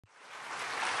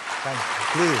Thank you.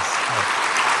 Please.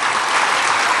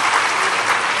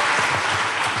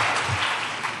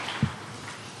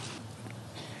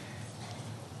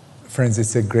 Friends,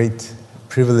 it's a great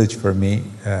privilege for me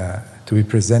to be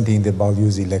presenting the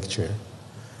Bahá'í lecture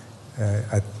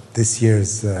at this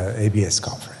year's ABS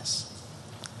conference.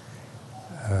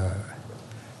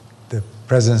 The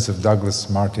presence of Douglas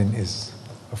Martin is,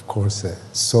 of course, a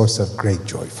source of great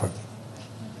joy for me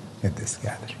in this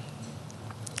gathering.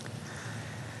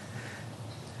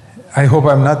 I hope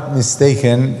I'm not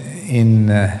mistaken in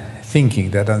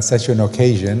thinking that on such an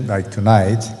occasion like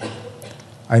tonight,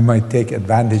 I might take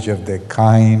advantage of the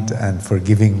kind and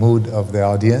forgiving mood of the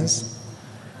audience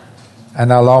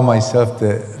and allow myself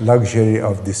the luxury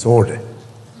of disorder.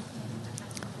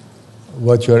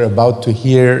 What you're about to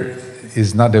hear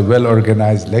is not a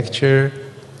well-organized lecture,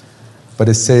 but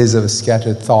a series of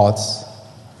scattered thoughts,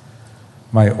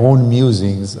 my own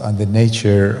musings on the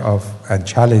nature of and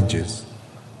challenges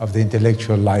of the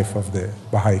intellectual life of the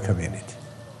Baha'i community.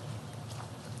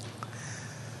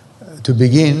 To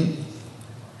begin,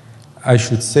 I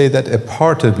should say that a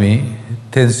part of me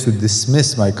tends to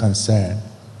dismiss my concern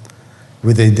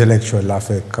with the intellectual life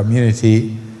of the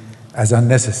community as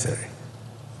unnecessary.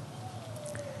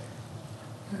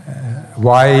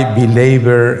 Why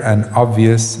belabor an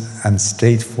obvious and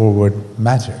straightforward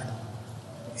matter,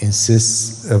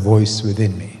 insists a voice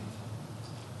within me.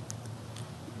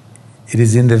 It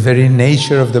is in the very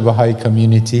nature of the Baha'i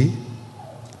community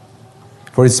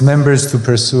for its members to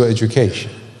pursue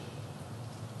education.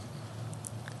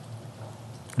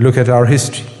 Look at our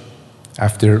history.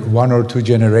 After one or two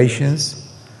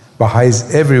generations,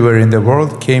 Baha'is everywhere in the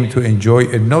world came to enjoy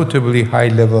a notably high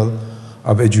level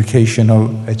of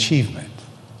educational achievement.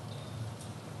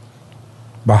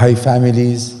 Baha'i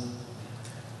families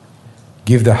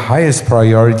give the highest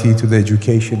priority to the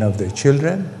education of their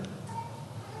children,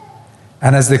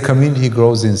 and as the community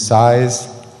grows in size,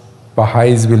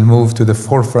 Baha'is will move to the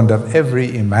forefront of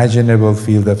every imaginable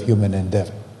field of human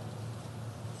endeavor.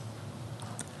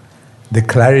 The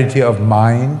clarity of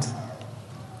mind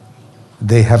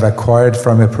they have acquired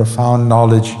from a profound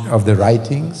knowledge of the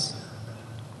writings,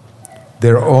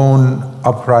 their own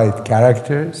upright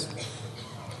characters,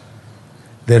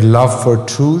 their love for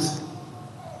truth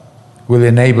will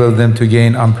enable them to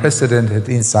gain unprecedented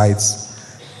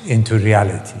insights into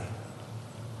reality.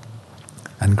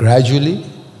 And gradually,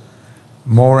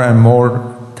 more and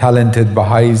more talented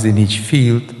Baha'is in each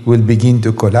field will begin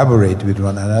to collaborate with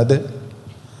one another,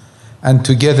 and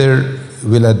together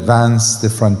will advance the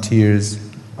frontiers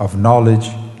of knowledge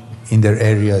in their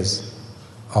areas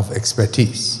of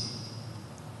expertise.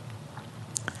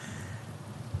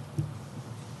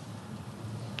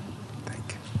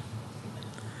 Thank you.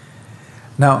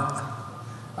 Now,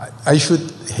 I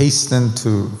should hasten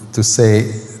to say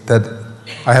that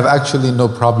I have actually no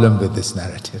problem with this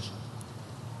narrative.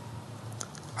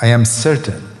 I am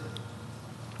certain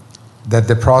that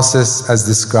the process as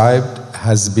described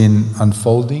has been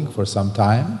unfolding for some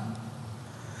time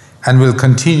and will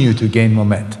continue to gain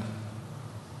momentum.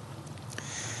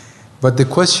 But the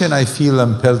question I feel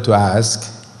impelled to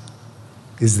ask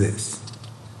is this: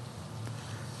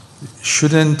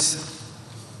 shouldn't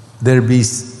there be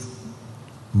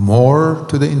more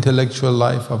to the intellectual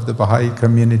life of the Baha'i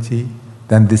community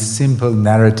than this simple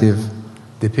narrative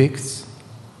depicts?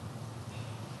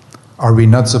 Are we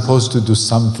not supposed to do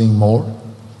something more?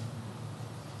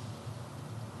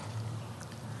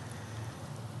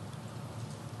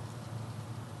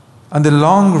 On the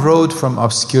long road from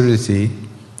obscurity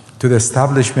to the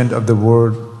establishment of the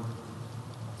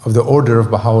order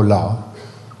of Baha'u'llah,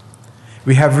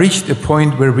 we have reached a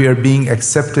point where we are being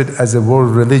accepted as a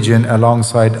world religion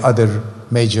alongside other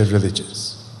major religions.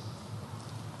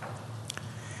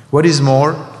 What is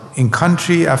more, in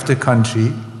country after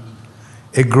country,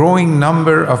 a growing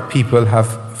number of people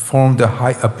have formed a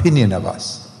high opinion of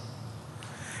us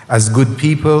as good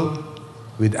people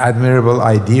with admirable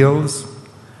ideals,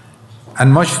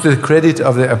 and much to the credit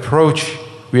of the approach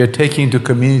we are taking to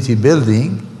community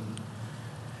building,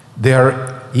 they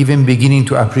are even beginning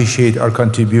to appreciate our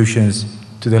contributions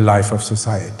to the life of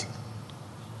society.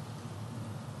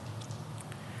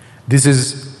 This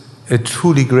is a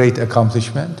truly great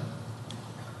accomplishment,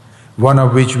 one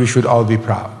of which we should all be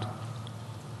proud.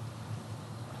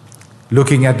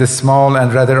 Looking at the small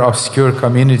and rather obscure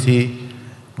community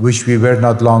which we were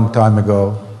not long time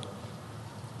ago,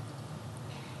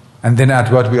 and then at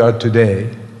what we are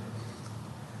today,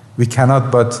 we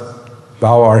cannot but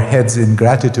bow our heads in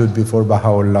gratitude before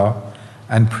Baha'u'llah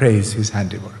and praise his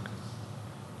handiwork.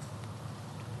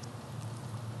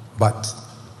 But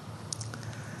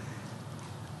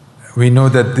we know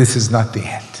that this is not the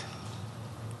end.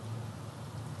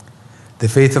 The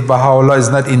faith of Baha'u'llah is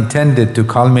not intended to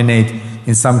culminate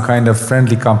in some kind of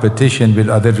friendly competition with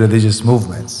other religious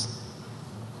movements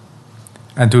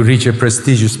and to reach a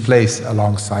prestigious place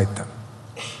alongside them.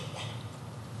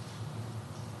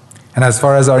 And as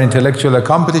far as our intellectual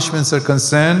accomplishments are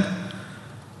concerned,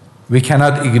 we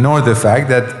cannot ignore the fact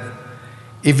that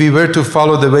if we were to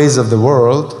follow the ways of the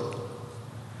world,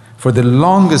 for the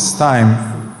longest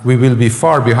time we will be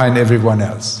far behind everyone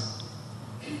else.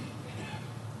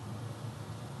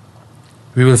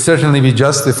 We will certainly be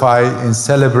justified in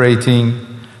celebrating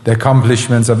the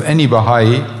accomplishments of any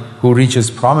Baha'i who reaches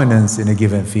prominence in a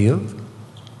given field.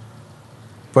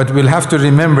 But we'll have to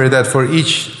remember that for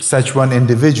each such one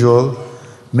individual,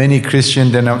 many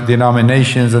Christian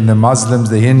denominations and the Muslims,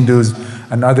 the Hindus,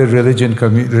 and other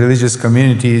religious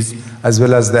communities, as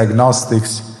well as the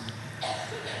agnostics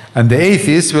and the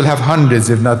atheists, will have hundreds,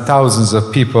 if not thousands,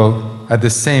 of people at the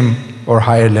same or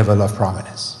higher level of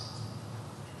prominence.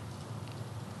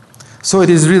 So it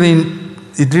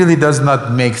really does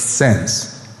not make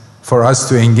sense for us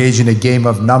to engage in a game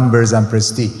of numbers and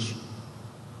prestige.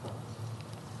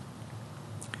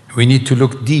 We need to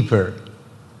look deeper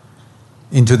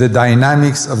into the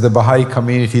dynamics of the Baha'i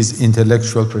community's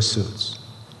intellectual pursuits.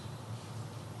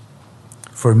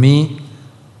 For me,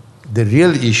 the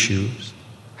real issues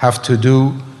have to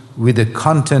do with the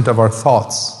content of our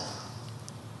thoughts,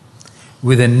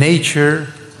 with the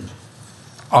nature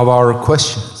of our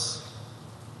questions,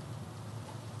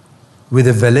 with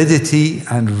the validity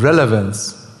and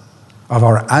relevance of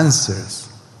our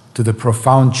answers to the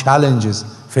profound challenges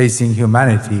facing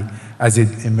humanity as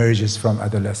it emerges from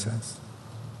adolescence.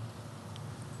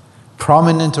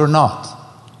 Prominent or not,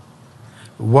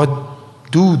 what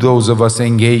do those of us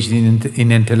engaged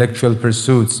in intellectual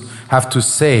pursuits have to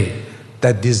say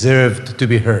that deserved to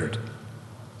be heard?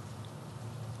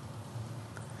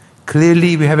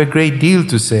 Clearly, we have a great deal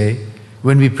to say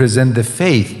when we present the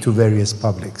faith to various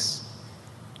publics.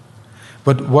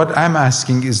 But what I'm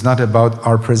asking is not about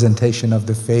our presentation of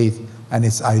the faith and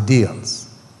its ideals.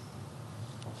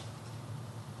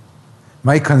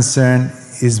 My concern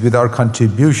is with our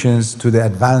contributions to the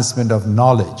advancement of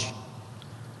knowledge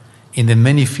in the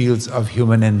many fields of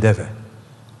human endeavor,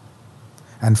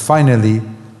 and finally,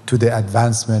 to the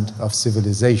advancement of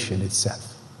civilization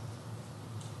itself.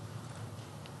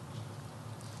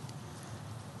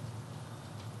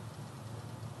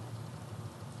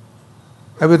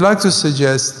 I would like to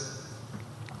suggest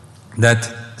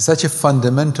that such a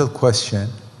fundamental question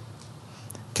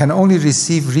can only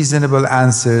receive reasonable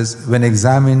answers when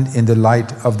examined in the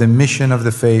light of the mission of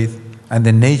the faith and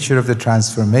the nature of the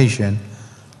transformation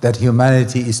that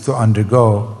humanity is to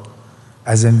undergo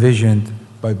as envisioned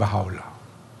by Baha'u'llah.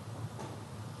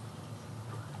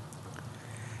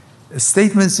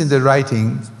 Statements in the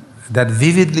writings that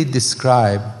vividly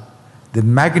describe the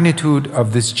magnitude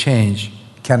of this change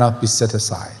cannot be set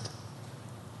aside,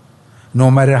 no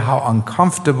matter how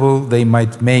uncomfortable they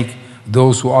might make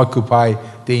those who occupy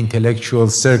the intellectual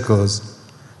circles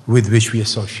with which we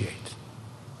associate,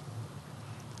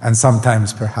 and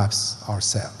sometimes perhaps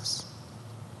ourselves.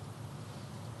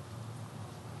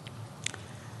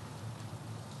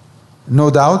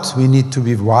 No doubt we need to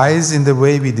be wise in the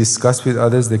way we discuss with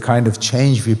others the kind of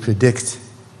change we predict,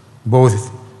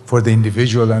 both for the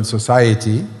individual and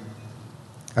society,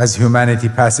 as humanity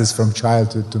passes from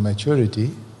childhood to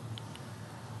maturity.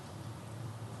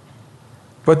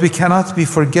 But we cannot be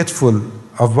forgetful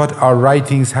of what our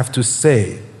writings have to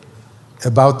say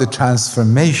about the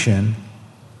transformation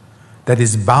that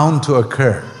is bound to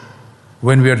occur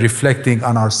when we are reflecting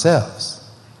on ourselves,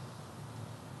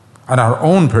 on our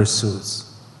own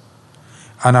pursuits,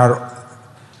 and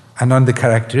on the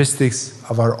characteristics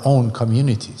of our own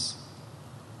communities.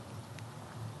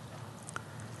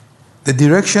 The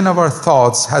direction of our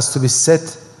thoughts has to be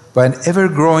set by an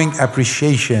ever-growing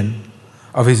appreciation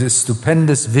of his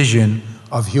stupendous vision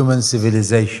of human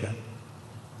civilization,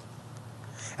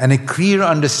 and a clear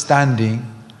understanding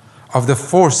of the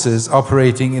forces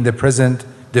operating in the present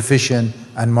deficient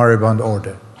and moribund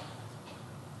order.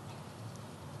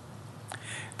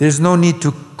 There's no need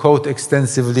to quote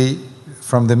extensively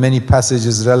from the many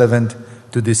passages relevant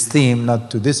to this theme,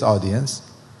 not to this audience,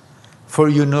 for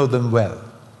you know them well.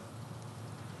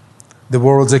 The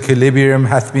world's equilibrium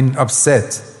hath been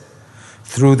upset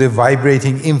through the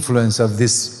vibrating influence of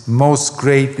this most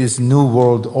great, this new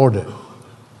world order,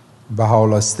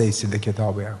 Baha'u'llah states in the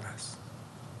Kitab-i-Aqdas.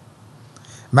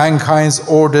 Mankind's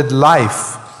ordered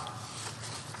life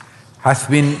hath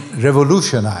been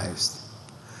revolutionized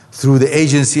through the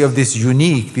agency of this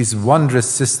unique, this wondrous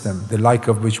system, the like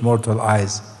of which mortal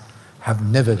eyes have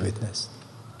never witnessed.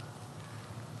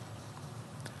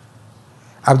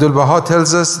 Abdul Baha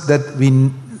tells us that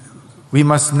we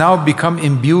must now become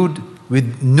imbued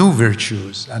with new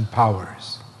virtues and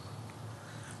powers,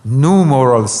 new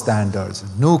moral standards,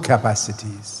 new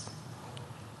capacities,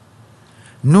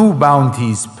 new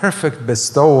bounties, perfect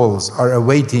bestowals are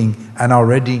awaiting and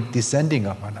already descending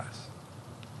upon us.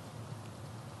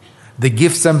 The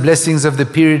gifts and blessings of the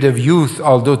period of youth,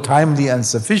 although timely and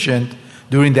sufficient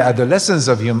during the adolescence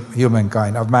of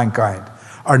mankind,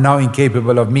 are now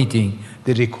incapable of meeting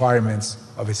the requirements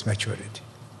of its maturity.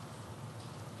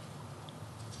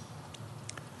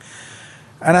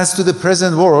 And as to the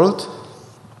present world,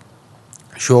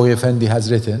 Shoghi Effendi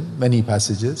has written many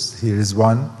passages. Here is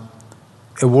one.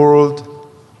 A world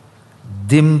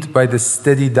dimmed by the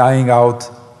steady dying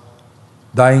out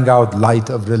light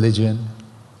of religion,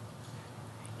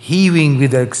 heaving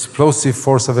with the explosive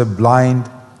force of a blind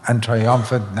and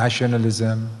triumphant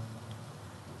nationalism,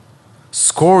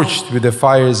 scorched with the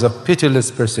fires of pitiless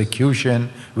persecution,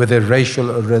 whether racial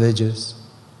or religious,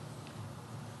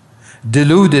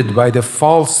 deluded by the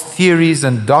false theories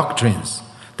and doctrines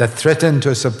that threaten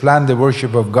to supplant the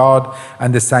worship of God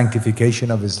and the sanctification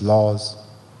of His laws,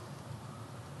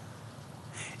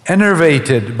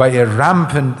 enervated by a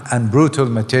rampant and brutal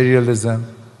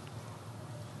materialism,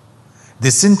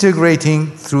 disintegrating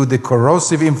through the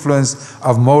corrosive influence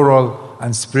of moral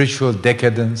and spiritual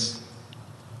decadence,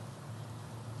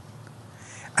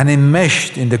 and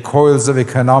enmeshed in the coils of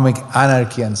economic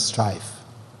anarchy and strife.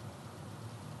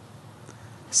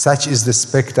 Such is the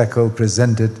spectacle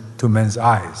presented to men's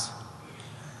eyes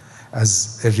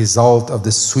as a result of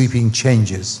the sweeping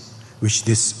changes which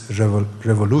this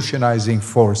revolutionizing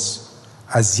force,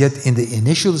 as yet in the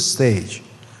initial stage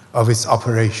of its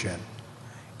operation,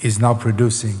 is now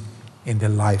producing in the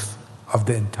life of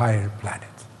the entire planet.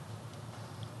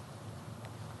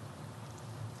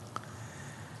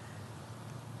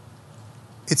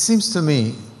 It seems to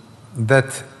me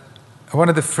that one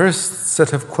of the first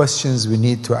set of questions we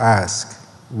need to ask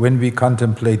when we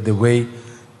contemplate the way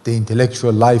the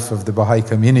intellectual life of the Baha'i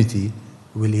community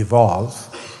will evolve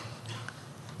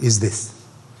is this.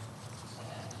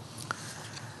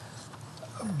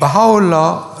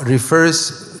 Baha'u'llah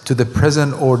refers to the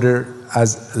present order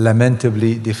as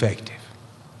lamentably defective.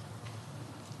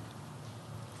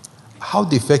 How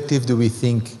defective do we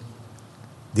think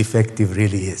defective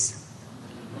really is?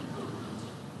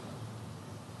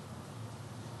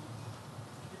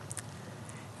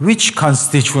 Which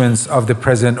constituents of the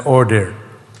present order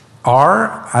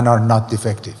are and are not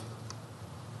defective?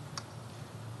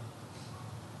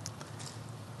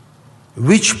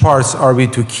 Which parts are we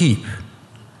to keep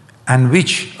and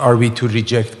which are we to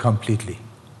reject completely?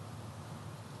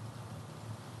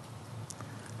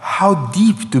 How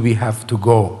deep do we have to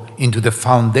go into the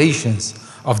foundations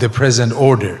of the present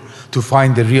order to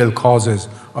find the real causes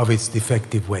of its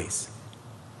defective ways?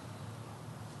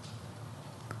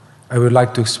 I would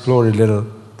like to explore a little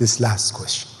this last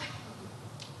question.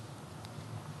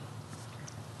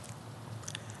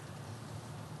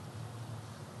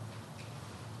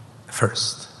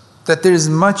 First, that there is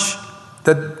much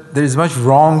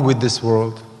wrong with this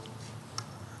world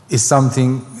is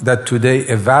something that today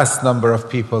a vast number of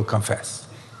people confess.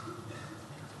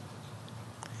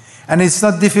 And it's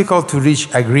not difficult to reach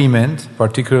agreement,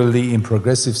 particularly in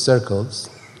progressive circles,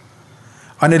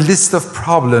 on a list of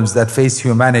problems that face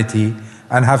humanity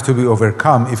and have to be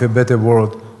overcome if a better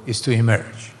world is to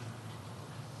emerge.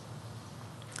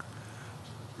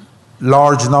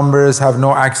 Large numbers have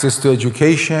no access to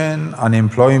education,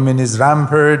 unemployment is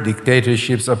rampant,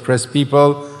 dictatorships oppress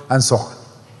people, and so on.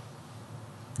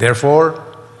 Therefore,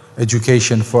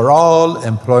 education for all,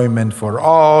 employment for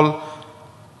all,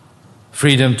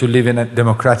 freedom to live in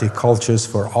democratic cultures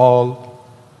for all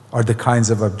are the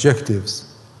kinds of objectives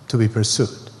to be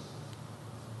pursued.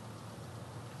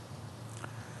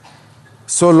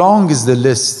 So long is the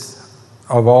list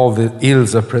of all the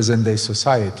ills of present-day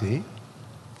society,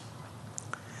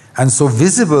 and so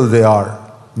visible they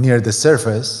are near the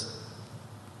surface,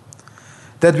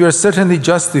 that we are certainly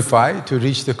justified to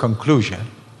reach the conclusion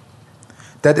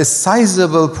that a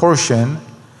sizable portion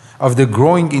of the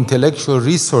growing intellectual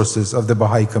resources of the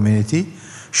Baha'i community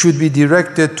should be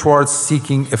directed towards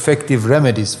seeking effective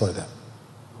remedies for them.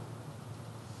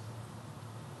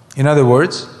 In other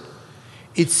words,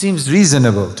 it seems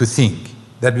reasonable to think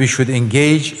that we should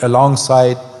engage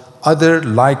alongside other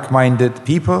like-minded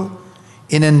people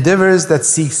in endeavors that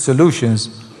seek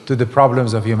solutions to the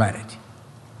problems of humanity,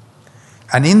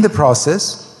 and in the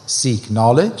process seek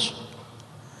knowledge,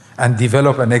 and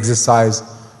develop and exercise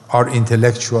our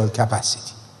intellectual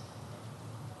capacity.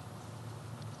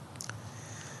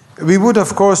 We would,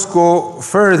 of course, go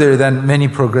further than many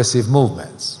progressive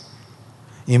movements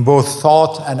in both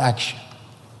thought and action,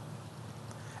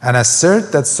 and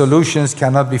assert that solutions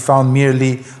cannot be found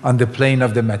merely on the plane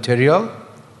of the material.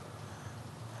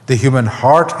 The human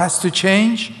heart has to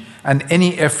change, and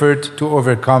any effort to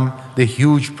overcome the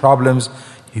huge problems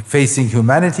facing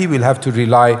humanity will have to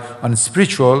rely on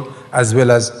spiritual as well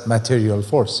as material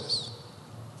forces.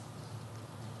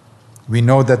 We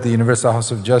know that the Universal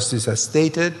House of Justice has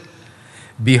stated,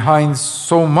 behind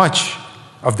so much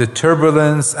of the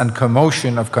turbulence and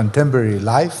commotion of contemporary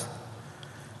life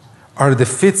are the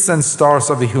fits and starts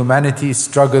of a humanity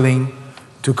struggling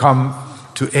to come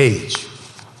to age.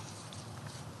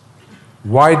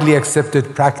 Widely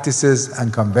accepted practices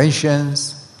and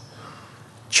conventions,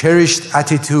 cherished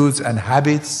attitudes and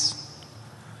habits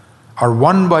are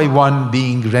one by one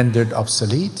being rendered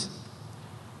obsolete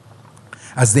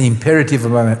as the imperative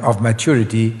of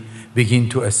maturity begin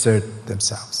to assert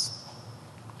themselves.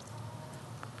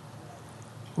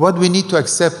 What we need to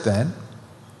accept then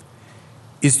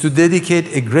is to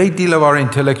dedicate a great deal of our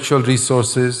intellectual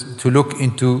resources to look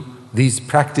into these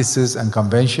practices and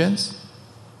conventions,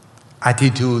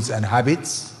 attitudes and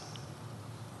habits,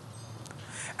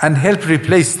 and help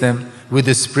replace them with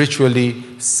the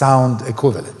spiritually sound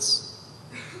equivalents.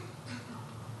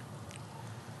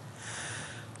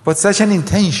 But such an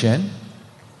intention,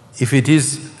 if it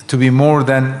is to be more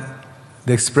than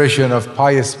the expression of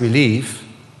pious belief,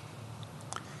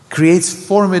 creates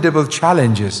formidable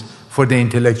challenges for the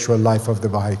intellectual life of the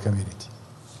Baha'i community.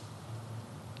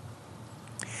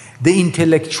 The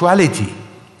intellectuality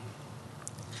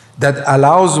that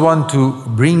allows one to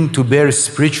bring to bear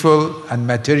spiritual and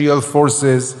material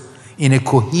forces in a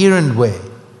coherent way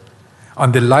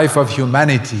on the life of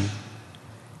humanity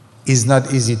is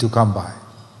not easy to come by.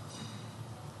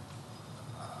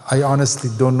 I honestly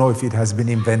don't know if it has been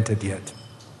invented yet.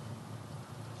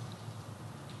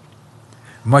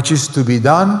 Much is to be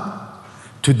done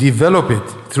to develop it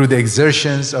through the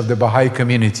exertions of the Baha'i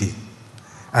community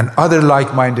and other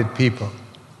like-minded people.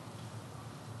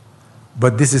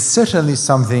 But this is certainly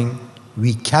something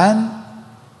we can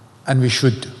and we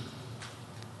should do.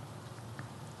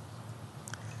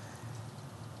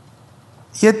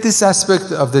 Yet this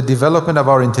aspect of the development of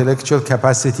our intellectual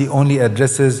capacity only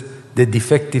addresses the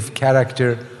defective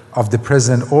character of the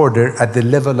present order at the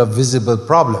level of visible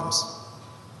problems.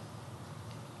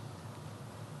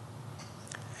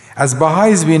 As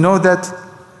Baha'is, we know that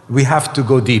we have to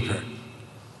go deeper.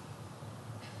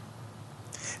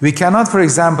 We cannot, for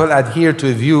example, adhere to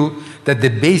a view that the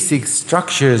basic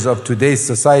structures of today's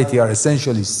society are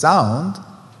essentially sound,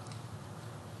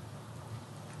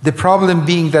 the problem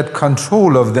being that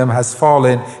control of them has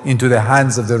fallen into the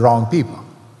hands of the wrong people.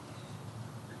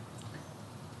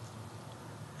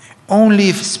 Only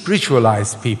if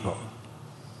spiritualized people,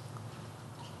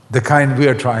 the kind we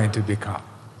are trying to become,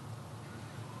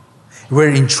 were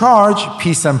in charge,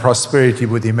 peace and prosperity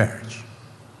would emerge.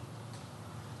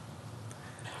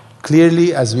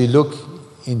 Clearly, as we look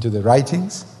into the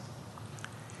writings,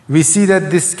 we see that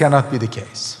this cannot be the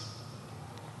case.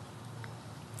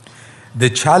 The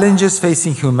challenges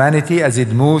facing humanity as it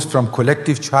moves from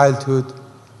collective childhood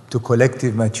to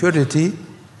collective maturity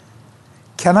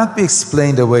cannot be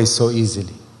explained away so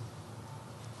easily.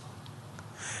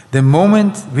 The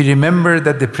moment we remember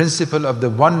that the principle of the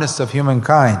oneness of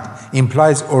humankind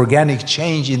implies organic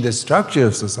change in the structure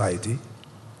of society,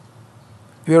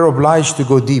 we are obliged to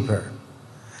go deeper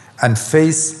and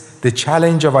face the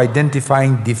challenge of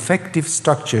identifying defective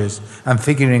structures and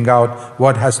figuring out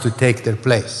what has to take their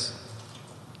place.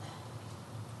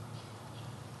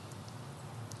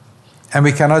 And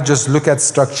we cannot just look at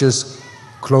structures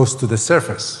close to the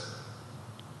surface.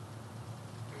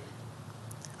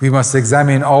 We must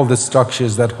examine all the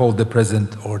structures that hold the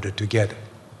present order together.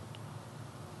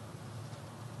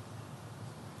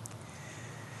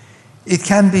 It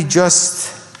can be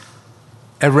just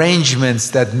arrangements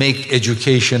that make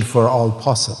education for all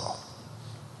possible.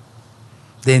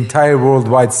 The entire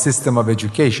worldwide system of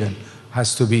education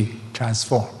has to be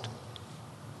transformed.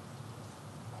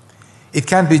 It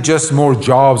can't be just more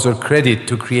jobs or credit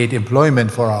to create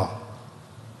employment for all.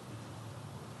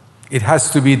 It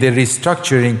has to be the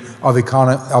restructuring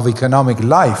of economic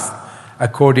life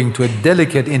according to a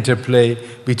delicate interplay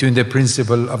between the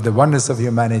principle of the oneness of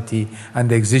humanity and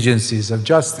the exigencies of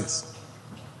justice.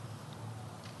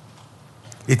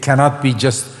 It cannot be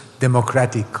just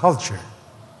democratic culture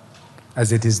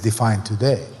as it is defined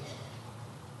today.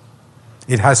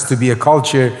 It has to be a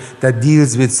culture that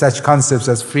deals with such concepts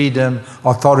as freedom,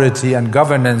 authority, and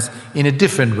governance in a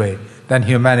different way than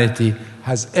humanity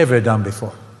has ever done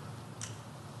before.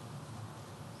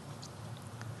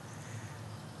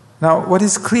 Now, what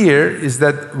is clear is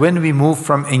that when we move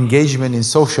from engagement in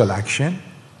social action,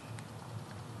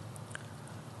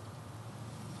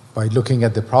 by looking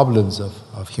at the problems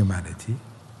of humanity,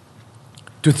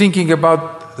 to thinking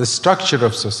about the structure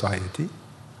of society,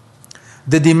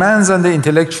 the demands on the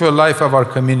intellectual life of our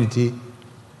community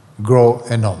grow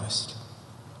enormously.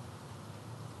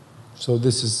 So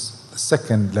this is the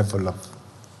second level of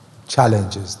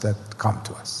challenges that come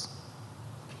to us.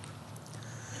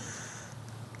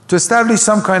 To establish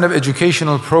some kind of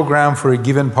educational program for a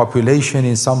given population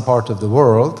in some part of the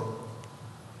world,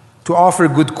 to offer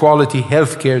good quality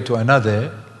health care to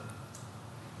another,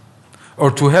 or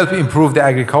to help improve the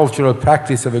agricultural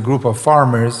practice of a group of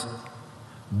farmers,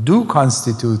 do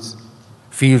constitute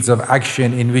fields of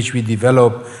action in which we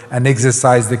develop and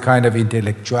exercise the kind of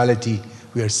intellectuality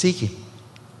we are seeking.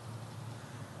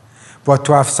 But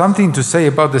to have something to say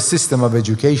about the system of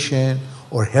education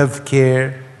or health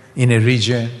care in a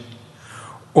region,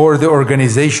 or the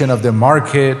organization of the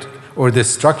market, or the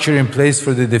structure in place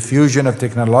for the diffusion of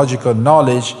technological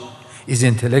knowledge, is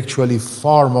intellectually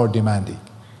far more demanding.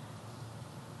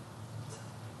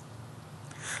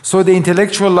 So the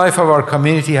intellectual life of our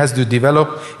community has to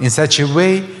develop in such a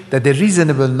way that a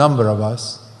reasonable number of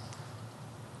us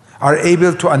are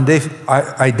able to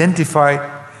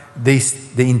identify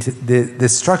the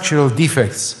structural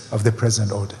defects of the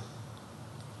present order,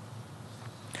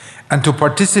 and to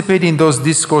participate in those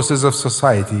discourses of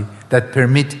society that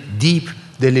permit deep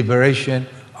deliberation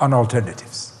on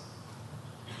alternatives.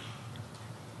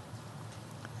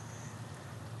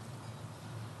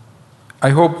 I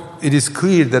hope it is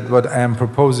clear that what I am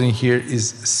proposing here is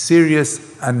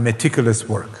serious and meticulous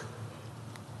work.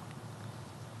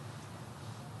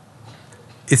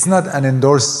 It's not an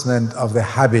endorsement of the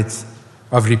habit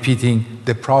of repeating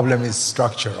the problem is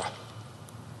structural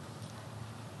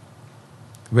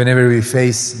whenever we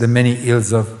face the many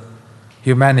ills of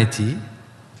humanity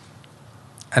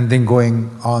and then going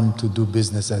on to do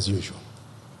business as usual.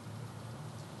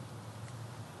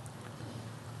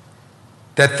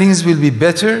 That things will be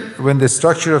better when the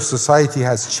structure of society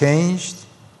has changed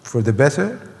for the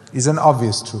better is an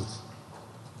obvious truth.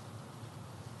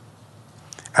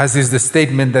 As is the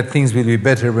statement that things will be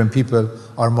better when people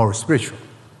are more spiritual.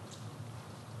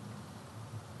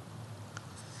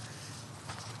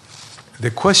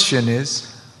 The question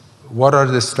is, what are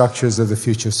the structures of the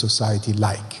future society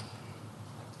like?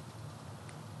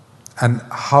 And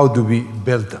how do we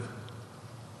build them?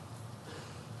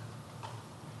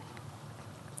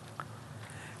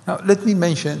 Now, let me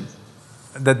mention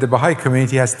that the Baha'i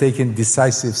community has taken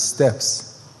decisive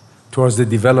steps towards the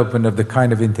development of the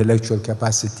kind of intellectual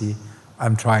capacity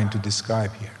I'm trying to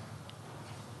describe here.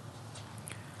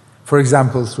 For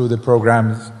example, through the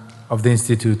programs of the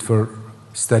Institute for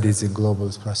Studies in Global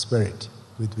Prosperity,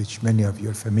 with which many of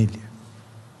you are familiar.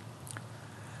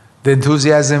 The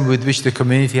enthusiasm with which the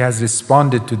community has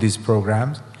responded to these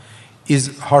programs is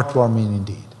heartwarming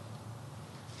indeed.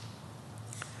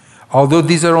 Although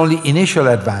these are only initial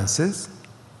advances,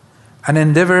 an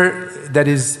endeavor that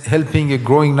is helping a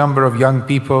growing number of young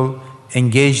people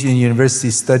engaged in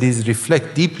university studies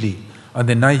reflect deeply on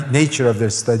the nature of their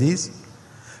studies,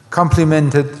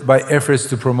 complemented by efforts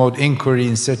to promote inquiry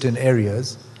in certain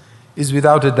areas, is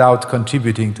without a doubt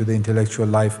contributing to the intellectual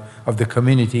life of the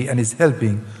community and is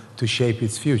helping to shape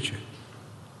its future.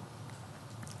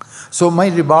 So my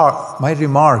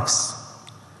remarks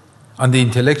on the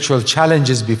intellectual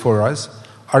challenges before us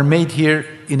are made here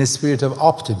in a spirit of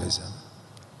optimism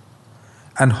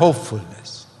and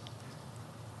hopefulness.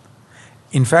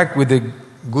 In fact, with a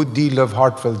good deal of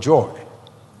heartfelt joy.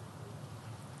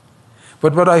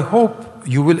 But what I hope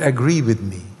you will agree with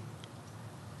me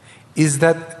is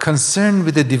that concern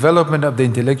with the development of the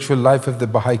intellectual life of the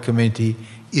Baha'i community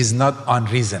is not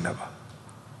unreasonable.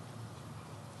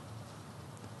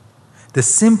 The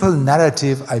simple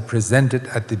narrative I presented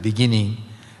at the beginning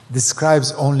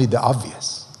describes only the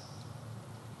obvious.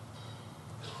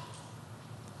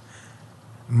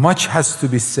 Much has to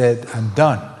be said and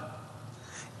done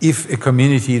if a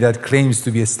community that claims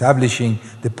to be establishing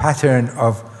the pattern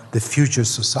of the future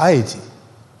society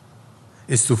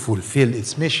is to fulfill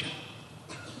its mission.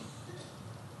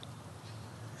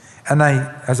 And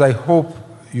as I hope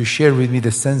you share with me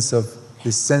this sense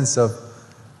of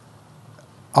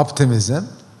optimism,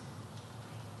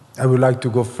 I would like to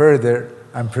go further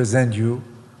and present you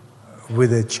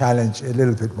with a challenge a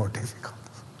little bit more difficult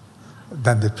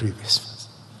than the previous ones.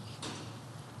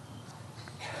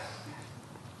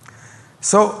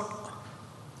 So,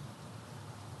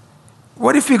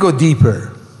 what if we go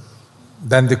deeper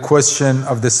than the question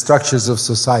of the structures of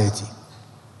society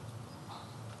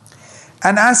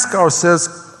and ask ourselves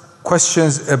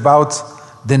questions about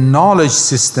the knowledge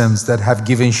systems that have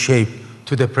given shape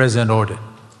to the present order?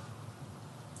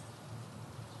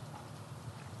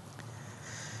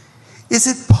 Is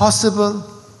it possible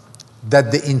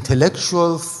that the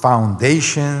intellectual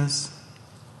foundations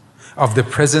of the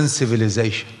present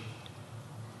civilization,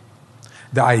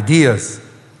 the ideas,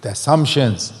 the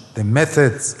assumptions, the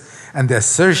methods, and the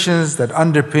assertions that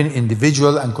underpin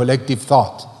individual and collective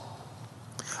thought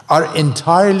are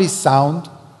entirely sound,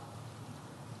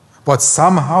 but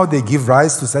somehow they give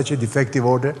rise to such a defective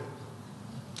order?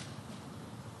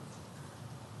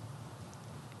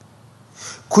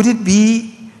 Could it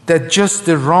be that just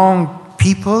the wrong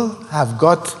people have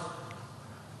got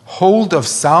hold of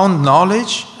sound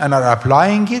knowledge and are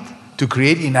applying it to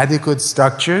create inadequate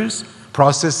structures,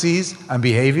 processes, and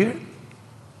behavior?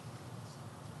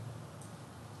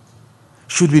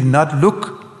 Should we not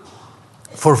look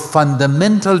for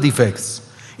fundamental defects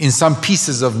in some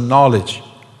pieces of knowledge,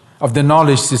 of the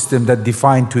knowledge system that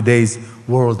define today's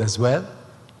world as well?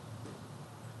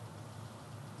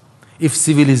 If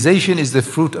civilization is the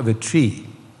fruit of a tree,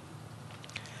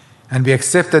 and we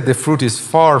accept that the fruit is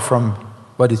far from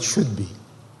what it should be,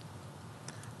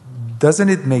 doesn't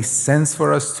it make sense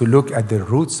for us to look at the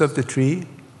roots of the tree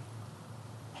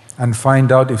and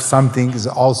find out if something is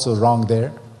also wrong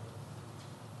there?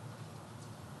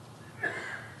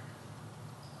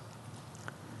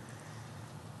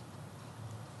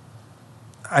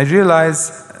 I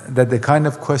realize that the kind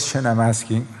of question I'm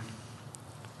asking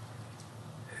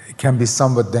can be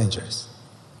somewhat dangerous.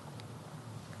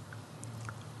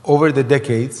 Over the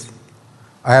decades,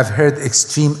 I have heard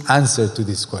extreme answers to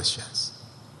these questions.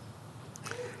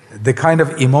 The kind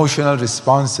of emotional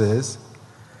responses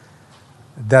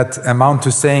that amount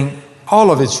to saying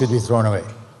all of it should be thrown away.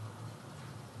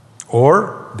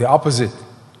 Or the opposite.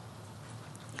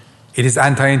 It is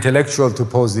anti-intellectual to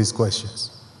pose these questions.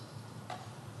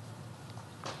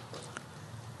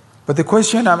 But the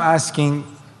question I'm asking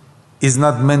is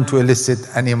not meant to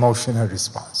elicit an emotional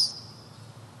response.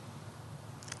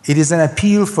 It is an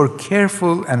appeal for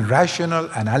careful and rational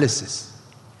analysis.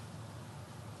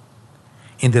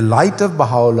 In the light of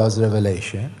Baha'u'llah's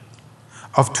revelation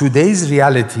of today's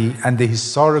reality and the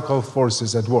historical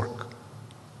forces at work.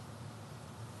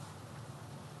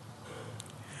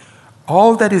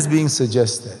 All that is being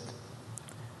suggested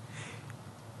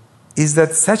is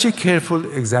that such a careful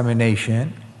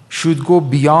examination should go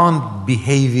beyond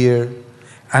behavior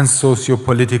and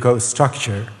socio-political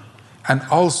structure and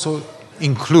also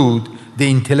include the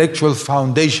intellectual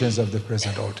foundations of the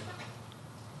present order.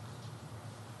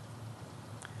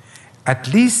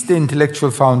 At least the intellectual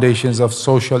foundations of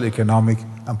social, economic,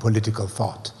 and political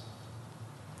thought.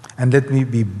 And let me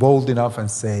be bold enough and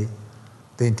say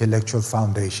the intellectual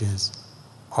foundations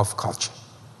of culture.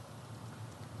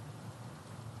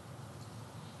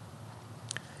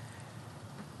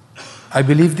 I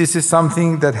believe this is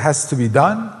something that has to be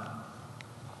done,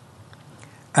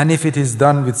 and if it is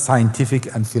done with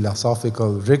scientific and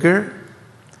philosophical rigor,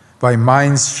 by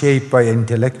minds shaped by an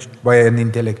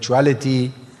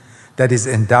intellectuality that is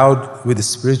endowed with a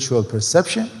spiritual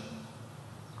perception,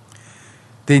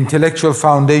 the intellectual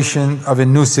foundation of a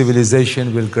new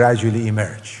civilization will gradually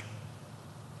emerge.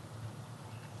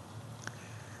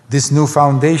 This new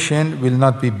foundation will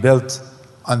not be built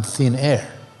on thin air.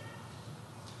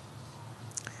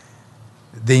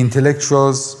 The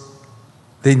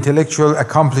intellectual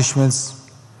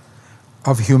accomplishments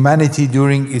of humanity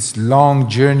during its long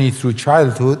journey through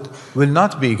childhood will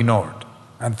not be ignored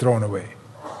and thrown away.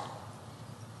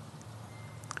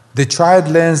 The child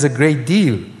learns a great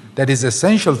deal that is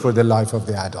essential for the life of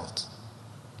the adult.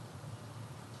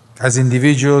 As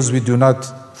individuals, we do not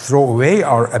throw away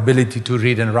our ability to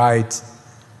read and write,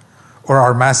 or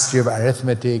our mastery of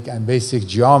arithmetic and basic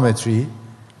geometry,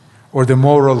 or the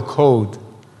moral code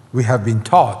we have been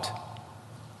taught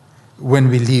when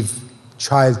we leave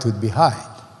childhood behind.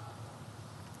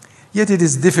 Yet it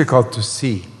is difficult to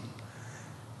see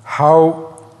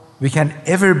how we can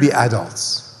ever be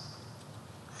adults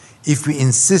if we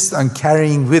insist on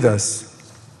carrying with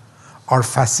us our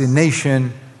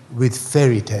fascination with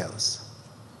fairy tales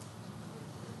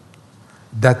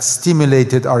that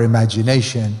stimulated our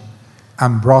imagination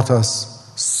and brought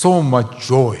us so much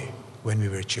joy when we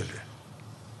were children.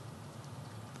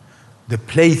 The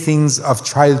playthings of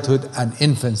childhood and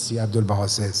infancy, Abdul Baha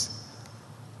says,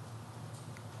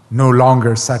 no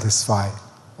longer satisfy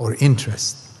or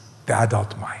interest the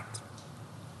adult mind.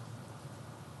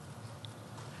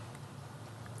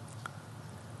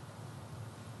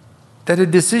 that a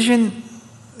decision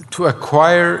to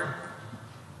acquire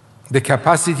the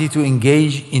capacity to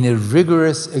engage in a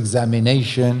rigorous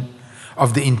examination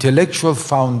of the intellectual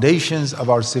foundations of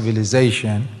our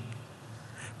civilization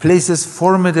places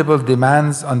formidable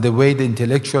demands on the way the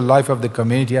intellectual life of the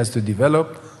community has to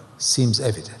develop seems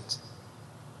evident.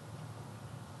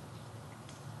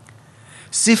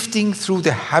 Sifting through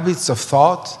the habits of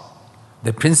thought,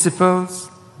 the principles,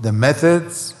 the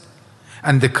methods,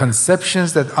 and the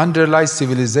conceptions that underlie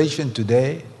civilization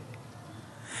today,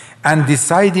 and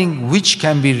deciding which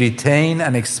can be retained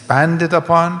and expanded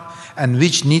upon and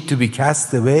which need to be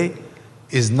cast away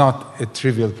is not a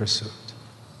trivial pursuit.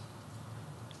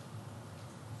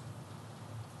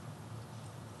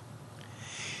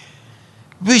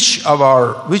 Which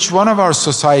one of our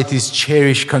societies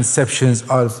cherish conceptions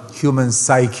of human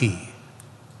psyche?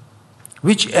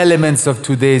 Which elements of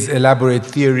today's elaborate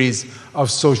theories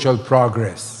of social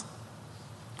progress?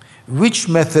 Which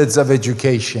methods of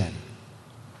education?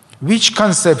 Which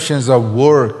conceptions of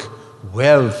work,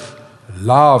 wealth,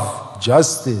 love,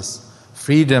 justice,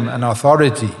 freedom, and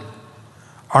authority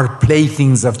are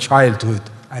playthings of childhood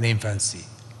and infancy?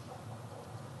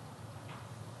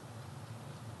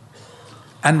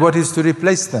 And what is to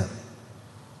replace them?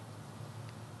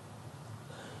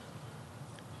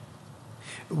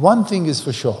 One thing is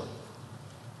for sure.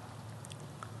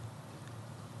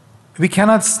 We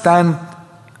cannot stand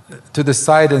to the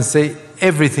side and say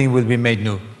everything will be made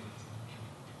new,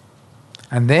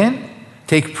 and then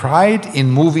take pride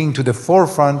in moving to the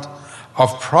forefront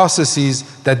of processes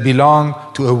that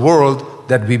belong to a world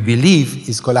that we believe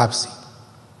is collapsing.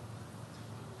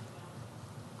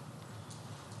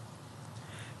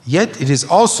 Yet it is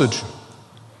also true,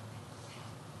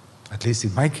 at least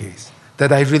in my case,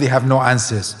 that I really have no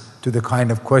answers to the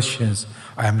kind of questions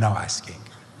I am now asking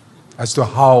as to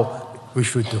how we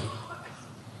should do.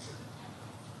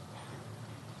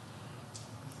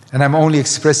 And I'm only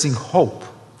expressing hope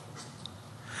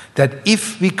that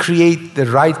if we create the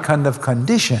right kind of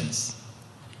conditions,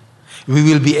 we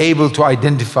will be able to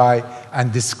identify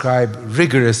and describe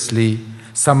rigorously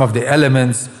some of the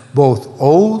elements, both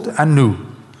old and new,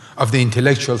 of the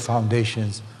intellectual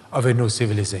foundations of a new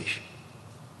civilization.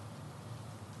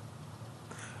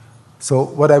 So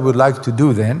what I would like to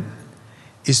do then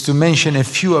is to mention a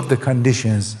few of the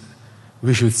conditions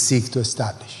we should seek to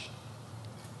establish.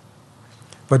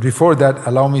 But before that,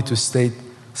 allow me to state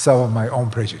some of my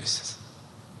own prejudices.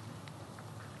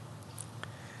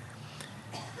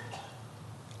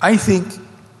 I think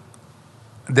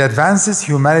the advances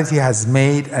humanity has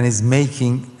made and is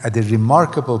making at a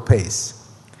remarkable pace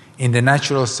in the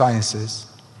natural sciences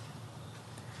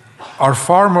are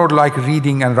far more like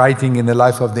reading and writing in the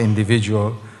life of the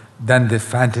individual than the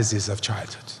fantasies of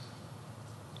childhood.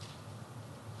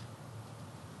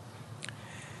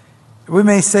 We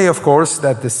may say, of course,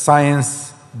 that the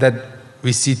science that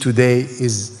we see today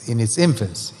is in its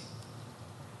infancy.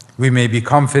 We may be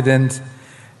confident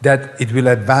that it will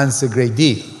advance a great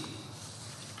deal,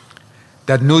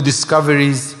 that new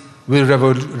discoveries will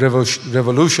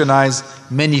revolutionize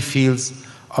many fields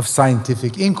of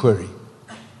scientific inquiry,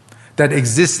 that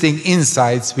existing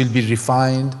insights will be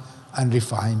refined and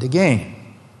refined again.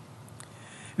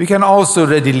 We can also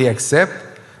readily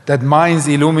accept that minds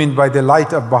illumined by the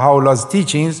light of Baha'u'llah's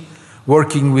teachings,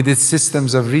 working with its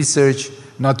systems of research,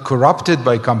 not corrupted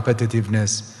by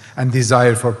competitiveness and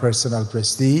desire for personal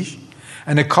prestige,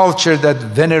 and a culture that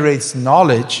venerates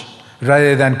knowledge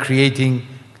rather than treating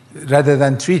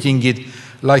it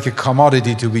like a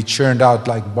commodity to be churned out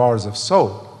like bars of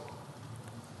soap,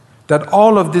 that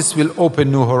all of this will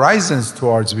open new horizons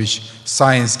towards which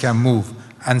science can move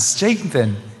and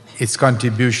strengthen its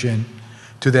contribution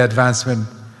to the advancement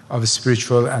of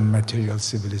spiritual and material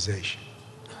civilization.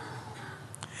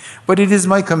 But it is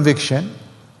my conviction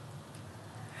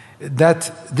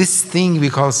that this thing we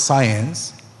call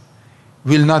science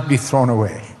will not be thrown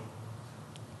away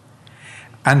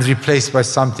and replaced by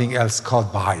something else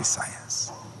called Bahá'í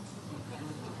science.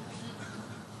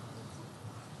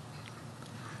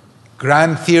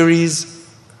 Grand theories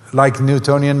like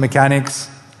Newtonian mechanics,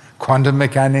 quantum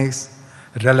mechanics,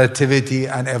 relativity,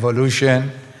 and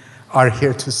evolution are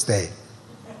here to stay.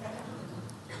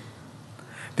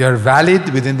 They are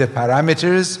valid within the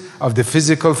parameters of the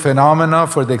physical phenomena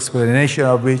for the explanation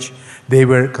of which they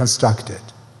were constructed.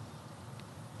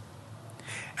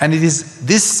 And it is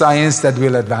this science that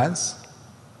will advance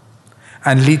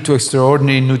and lead to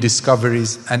extraordinary new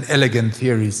discoveries and elegant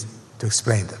theories to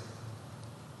explain them.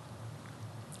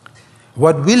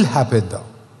 What will happen, though,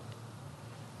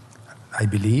 I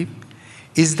believe,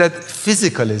 is that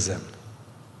physicalism,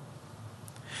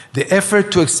 The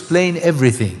effort to explain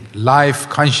everything, life,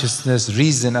 consciousness,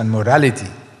 reason, and morality,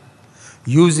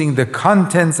 using the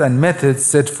contents and methods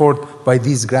set forth by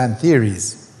these grand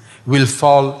theories, will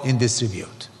fall in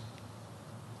disrepute.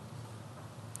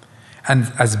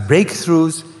 And as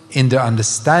breakthroughs in the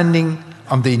understanding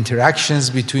of the interactions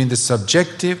between the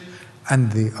subjective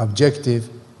and the objective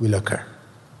will occur.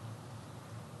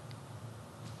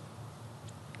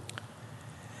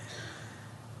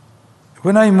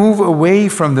 When I move away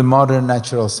from the modern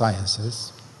natural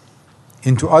sciences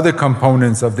into other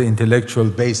components of the intellectual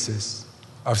basis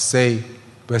of, say,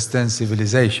 Western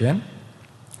civilization,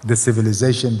 the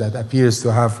civilization that appears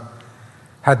to have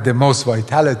had the most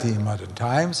vitality in modern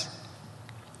times,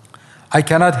 I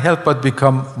cannot help but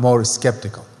become more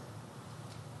skeptical.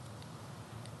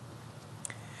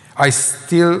 I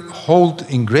still hold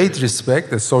in great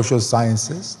respect the social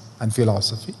sciences and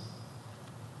philosophy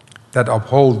that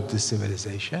uphold this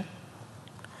civilization,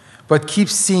 but keep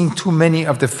seeing too many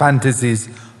of the fantasies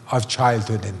of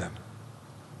childhood in them.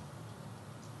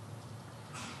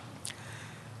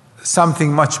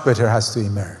 Something much better has to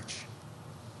emerge.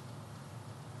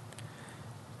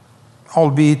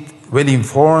 Albeit well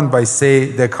informed by,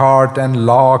 say, Descartes and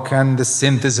Locke and the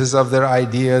synthesis of their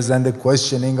ideas and the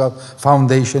questioning of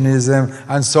foundationism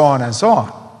and so on and so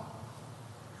on.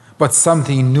 But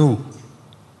something new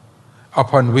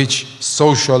upon which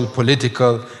social,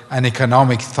 political, and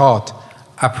economic thought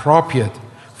appropriate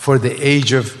for the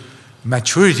age of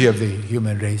maturity of the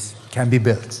human race can be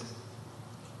built.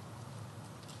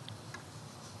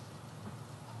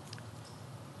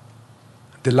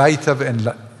 The light of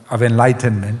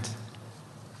enlightenment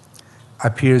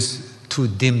appears too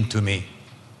dim to me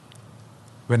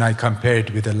when I compare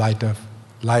it with the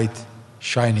light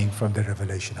shining from the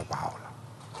revelation of Baha'u'llah.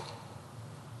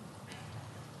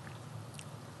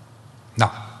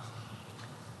 Now,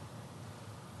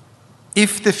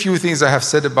 if the few things I have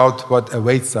said about what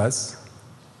awaits us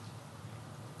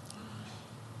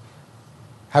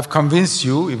have convinced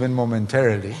you, even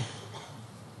momentarily,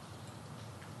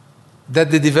 that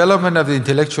the development of the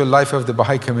intellectual life of the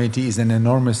Baha'i community is an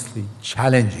enormously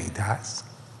challenging task,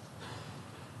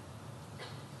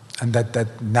 and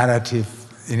that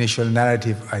initial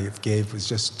narrative I gave was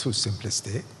just too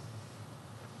simplistic,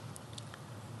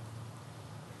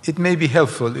 it may be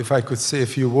helpful if I could say a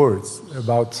few words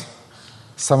about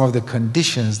some of the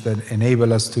conditions that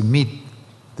enable us to meet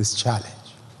this challenge.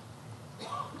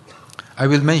 I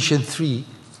will mention three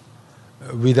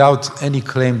without any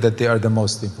claim that they are the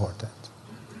most important.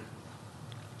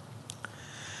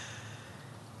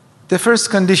 The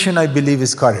first condition, I believe,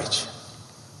 is courage.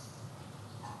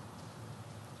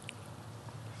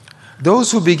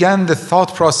 Those who began the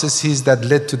thought processes that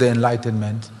led to the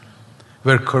Enlightenment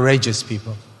were courageous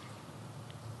people.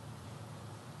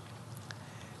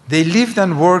 They lived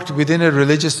and worked within a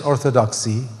religious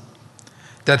orthodoxy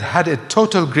that had a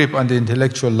total grip on the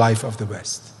intellectual life of the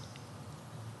West.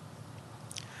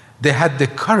 They had the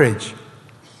courage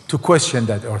to question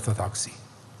that orthodoxy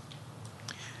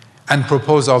and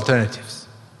propose alternatives.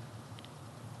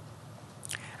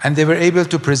 And they were able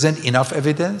to present enough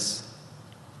evidence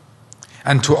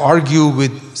and to argue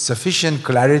with sufficient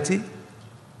clarity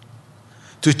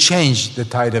to change the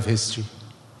tide of history.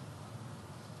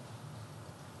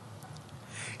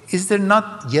 Is there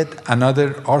not yet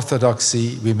another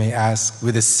orthodoxy, we may ask,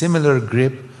 with a similar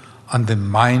grip on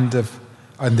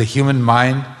the human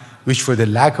mind, which, for the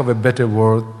lack of a better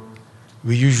word,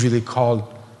 we usually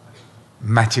call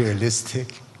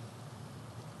materialistic?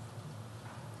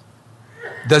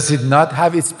 Does it not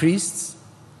have its priests,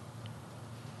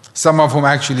 some of whom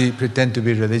actually pretend to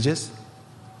be religious?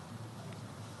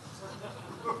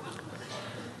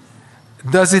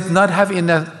 Does it not have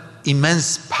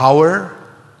immense power?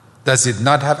 Does it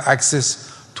not have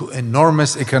access to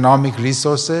enormous economic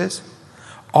resources,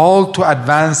 all to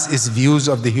advance its views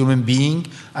of the human being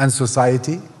and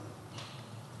society?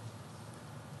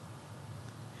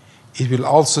 It will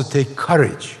also take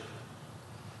courage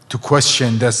to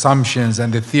question the assumptions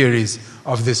and the theories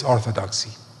of this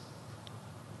orthodoxy.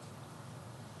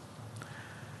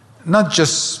 Not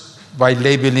just by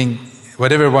labeling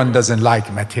whatever one doesn't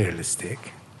like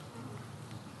materialistic,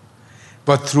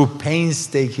 but through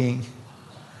painstaking,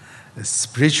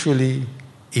 spiritually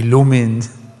illumined,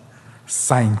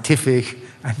 scientific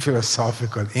and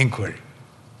philosophical inquiry.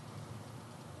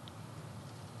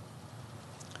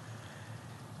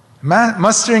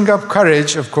 Mustering up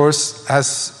courage, of course,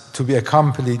 has to be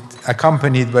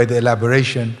accompanied by the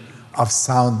elaboration of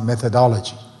sound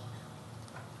methodology.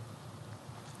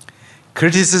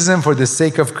 Criticism for the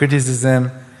sake of criticism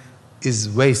is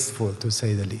wasteful, to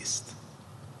say the least.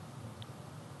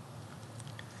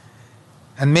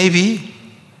 And maybe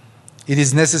it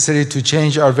is necessary to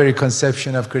change our very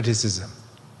conception of criticism,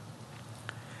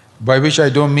 by which I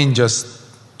don't mean just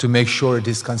to make sure it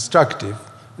is constructive.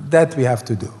 That we have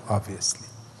to do, obviously.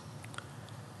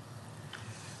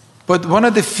 But one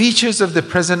of the features of the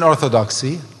present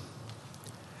orthodoxy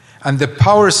and the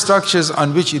power structures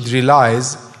on which it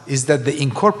relies is that they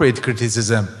incorporate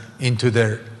criticism into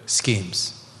their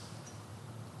schemes.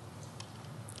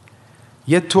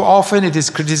 Yet too often it is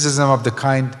criticism of the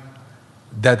kind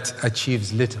that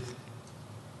achieves little.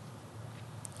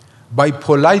 By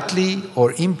politely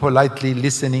or impolitely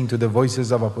listening to the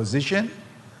voices of opposition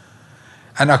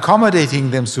and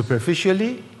accommodating them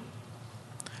superficially,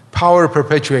 power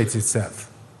perpetuates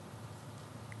itself.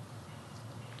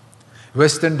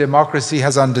 Western democracy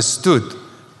has understood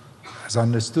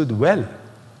well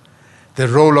the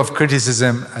role of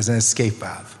criticism as an escape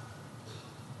valve.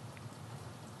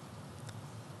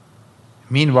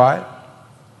 Meanwhile,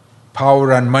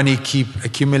 power and money keep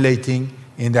accumulating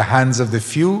in the hands of the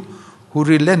few who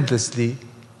relentlessly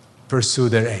pursue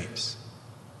their aims.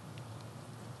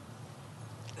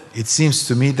 It seems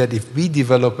to me that if we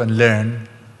develop and learn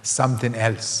something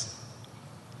else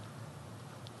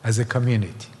as a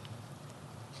community,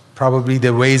 probably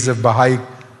the ways of Baha'i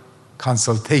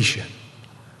consultation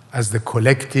as the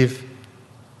collective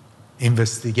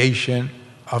investigation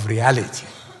of reality,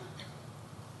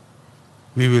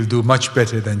 we will do much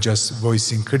better than just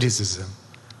voicing criticism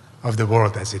of the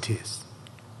world as it is.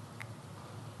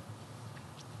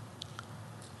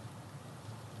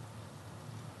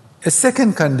 A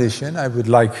second condition I would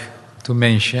like to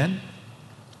mention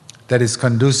that is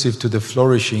conducive to the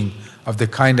flourishing of the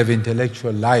kind of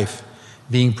intellectual life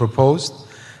being proposed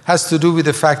has to do with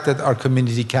the fact that our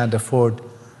community can't afford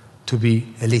to be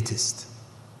elitist.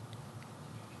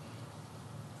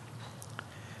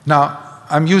 Now,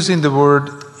 I'm using the word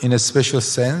in a special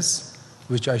sense,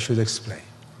 which I should explain.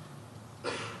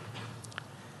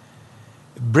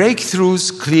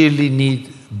 Breakthroughs clearly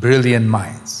need brilliant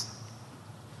minds.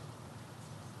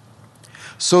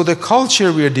 So the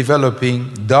culture we are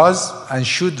developing does and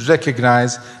should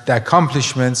recognize the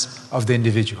accomplishments of the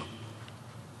individual.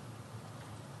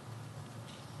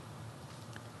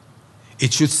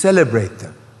 It should celebrate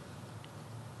them.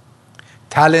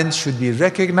 Talent should be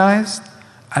recognized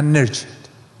and nurtured.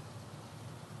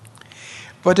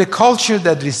 But a culture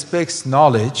that respects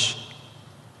knowledge,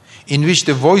 in which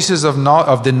the voices of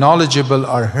the knowledgeable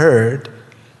are heard,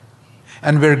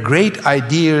 and where great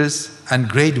ideas and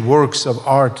great works of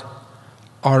art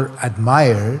are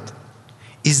admired,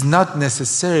 is not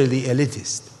necessarily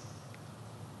elitist.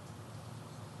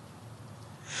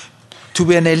 To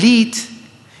be an elite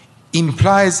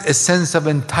implies a sense of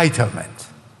entitlement,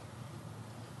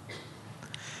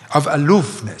 of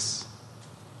aloofness,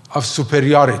 of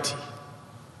superiority.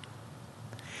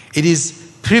 It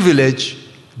is privilege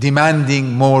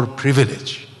demanding more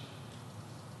privilege.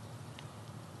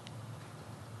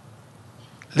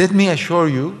 Let me assure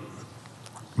you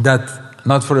that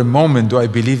not for a moment do I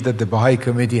believe that the Baha'i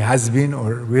community has been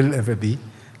or will ever be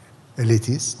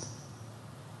elitist.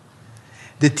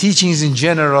 The teachings in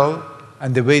general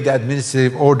and the way the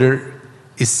administrative order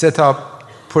is set up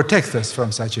protect us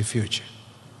from such a future.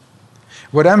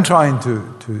 What I'm trying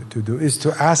to do is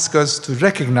to ask us to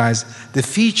recognize the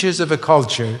features of a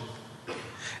culture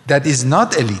that is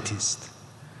not elitist,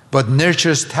 but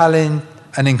nurtures talent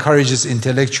and encourages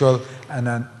intellectual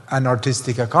and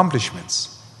artistic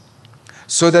accomplishments,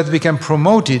 so that we can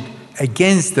promote it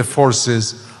against the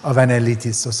forces of an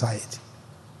elitist society.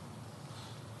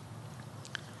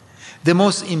 The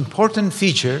most important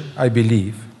feature, I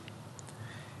believe,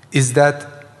 is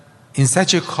that in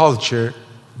such a culture,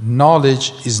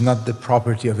 knowledge is not the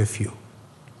property of a few.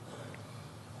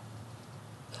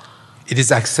 It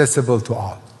is accessible to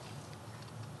all.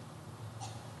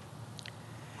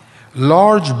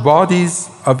 Large bodies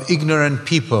of ignorant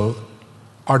people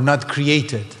are not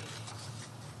created,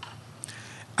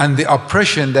 and the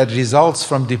oppression that results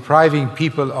from depriving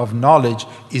people of knowledge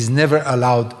is never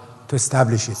allowed to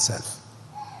establish itself.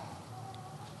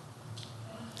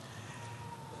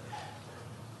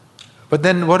 But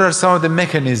then what are some of the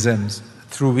mechanisms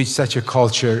through which such a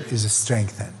culture is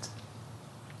strengthened?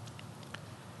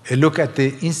 A look at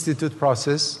the institute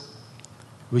process,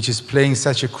 which is playing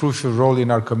such a crucial role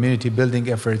in our community building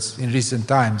efforts in recent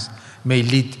times, may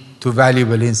lead to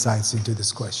valuable insights into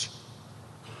this question.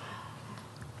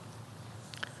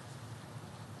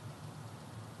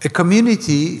 A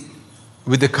community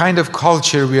with the kind of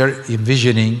culture we are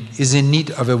envisioning is in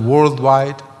need of a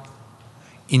worldwide,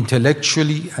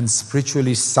 intellectually and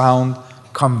spiritually sound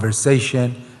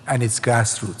conversation and its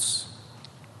grassroots.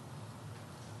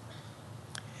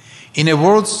 In a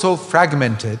world so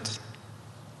fragmented,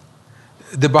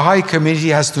 the Baha'i community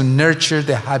has to nurture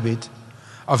the habit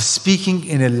of speaking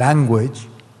in a language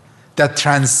that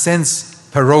transcends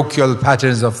parochial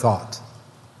patterns of thought,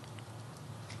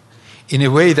 in a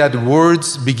way that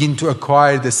words begin to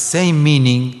acquire the same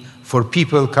meaning for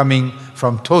people coming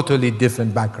from totally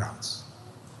different backgrounds.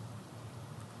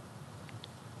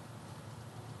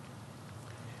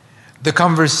 The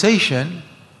conversation,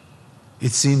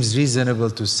 it seems reasonable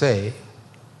to say,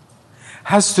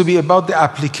 has to be about the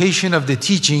application of the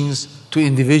teachings to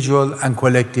individual and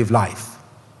collective life.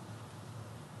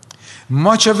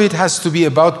 Much of it has to be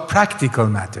about practical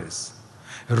matters,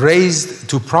 raised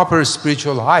to proper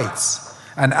spiritual heights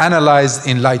and analyzed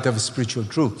in light of spiritual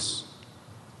truths.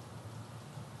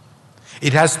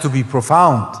 It has to be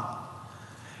profound,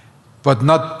 but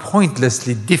not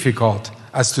pointlessly difficult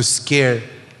as to scare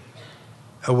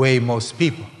away most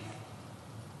people.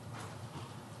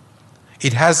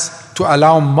 It has to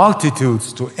allow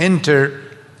multitudes to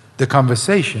enter the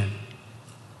conversation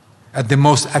at the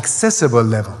most accessible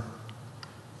level,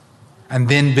 and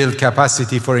then build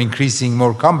capacity for increasing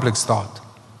more complex thought.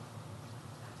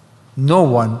 No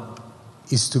one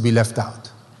is to be left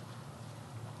out.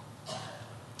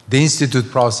 The Institute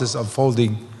process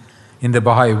unfolding in the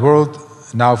Baha'i world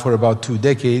now for about 2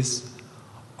 decades,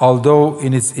 although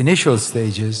in its initial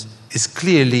stages, is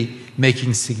clearly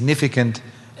making significant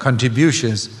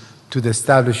contributions to the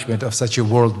establishment of such a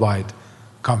worldwide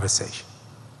conversation.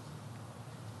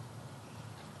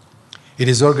 It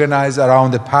is organized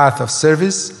around a path of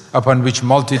service upon which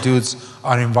multitudes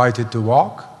are invited to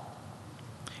walk.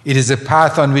 It is a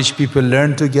path on which people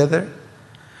learn together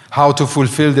how to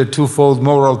fulfill their twofold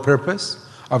moral purpose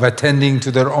of attending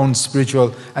to their own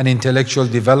spiritual and intellectual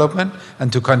development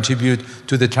and to contribute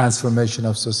to the transformation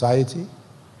of society.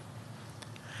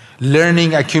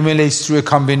 Learning accumulates through a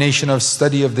combination of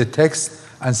study of the text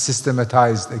and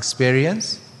systematized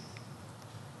experience.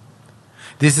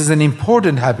 This is an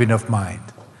important habit of mind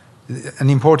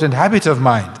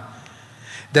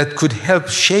that could help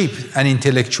shape an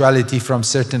intellectuality from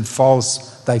certain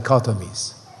false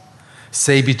dichotomies,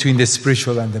 say between the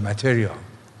spiritual and the material,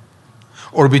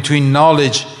 or between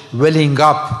knowledge welling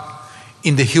up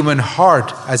in the human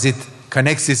heart as it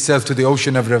connects itself to the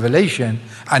ocean of revelation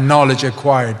and knowledge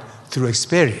acquired through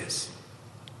experience.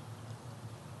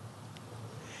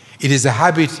 It is a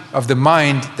habit of the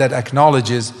mind that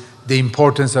acknowledges the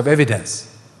importance of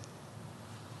evidence.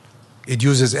 It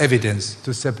uses evidence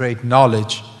to separate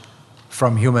knowledge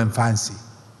from human fancy.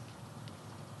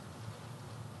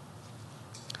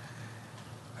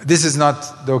 This is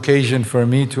not the occasion for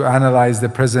me to analyze the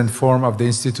present form of the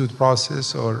Institute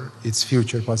process or its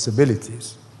future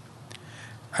possibilities.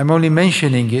 I'm only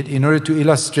mentioning it in order to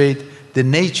illustrate the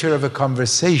nature of a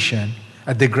conversation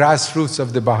at the grassroots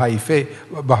of the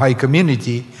Baha'i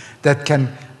community that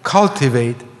can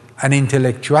cultivate an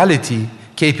intellectuality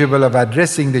capable of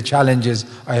addressing the challenges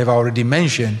I have already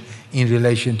mentioned in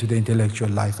relation to the intellectual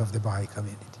life of the Baha'i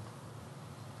community.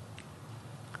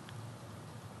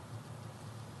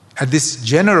 At this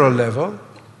general level,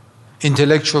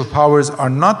 intellectual powers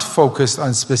are not focused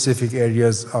on specific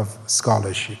areas of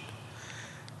scholarship,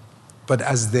 but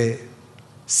as the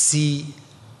sea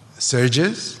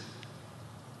surges,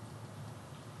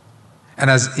 and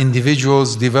as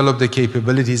individuals develop the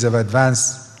capabilities of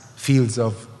advanced fields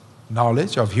of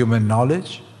knowledge, of human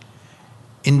knowledge,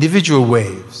 individual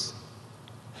waves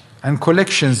and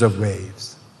collections of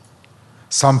waves,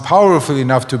 some powerful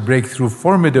enough to break through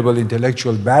formidable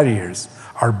intellectual barriers,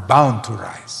 are bound to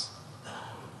rise.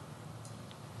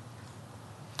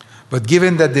 But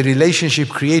given that the relationship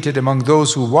created among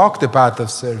those who walk the path of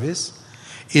service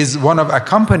is one of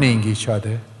accompanying each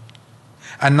other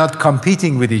and not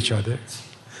competing with each other,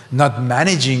 not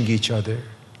managing each other,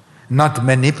 not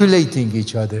manipulating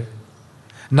each other,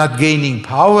 not gaining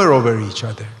power over each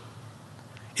other,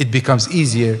 it becomes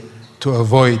easier to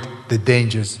avoid the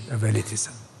dangers of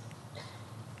elitism.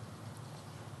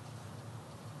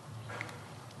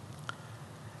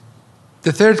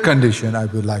 The third condition I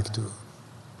would like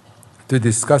to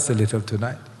discuss a little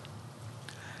tonight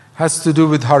has to do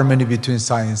with harmony between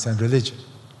science and religion.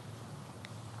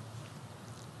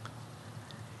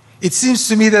 It seems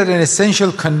to me that an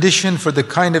essential condition for the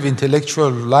kind of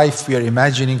intellectual life we are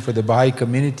imagining for the Baha'i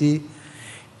community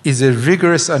is a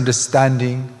rigorous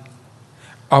understanding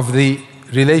of the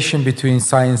relation between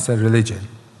science and religion,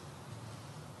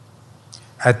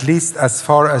 at least as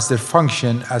far as their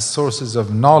function as sources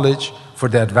of knowledge for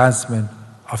the advancement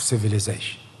of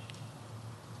civilization.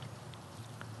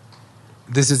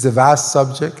 This is a vast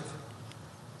subject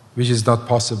which is not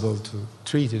possible to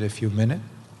treat in a few minutes.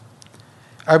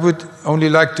 I would only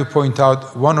like to point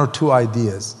out one or two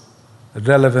ideas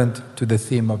relevant to the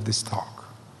theme of this talk.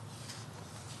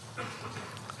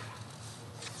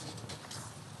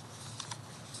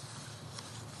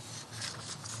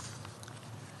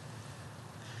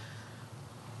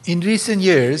 In recent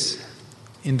years,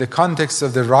 in the context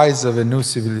of a rise of a new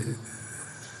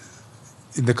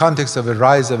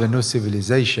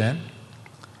civilization,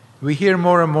 we hear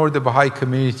more and more the Baha'i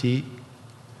community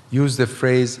use the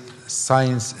phrase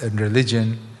science and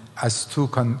religion as two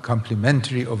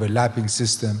complementary overlapping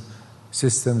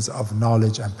systems of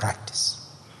knowledge and practice.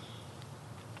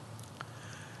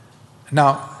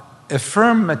 Now, a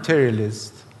firm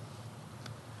materialist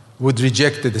would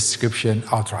reject the description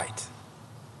outright,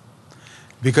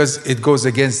 because it goes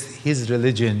against his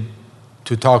religion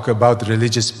to talk about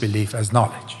religious belief as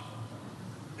knowledge.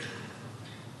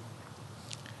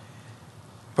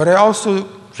 But I also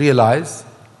realize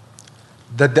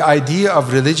that the idea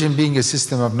of religion being a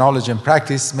system of knowledge and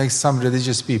practice makes some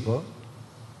religious people,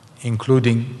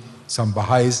 including some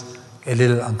Baha'is, a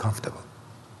little uncomfortable.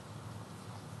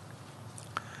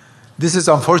 This is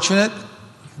unfortunate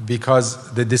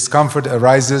because the discomfort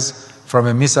arises from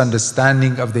a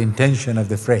misunderstanding of the intention of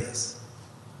the phrase.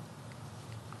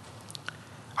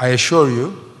 I assure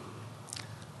you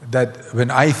that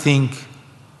when I think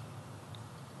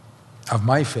of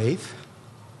my faith,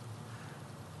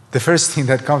 the first thing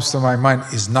that comes to my mind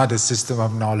is not a system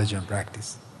of knowledge and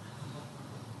practice.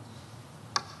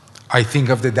 I think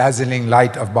of the dazzling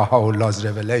light of Baha'u'llah's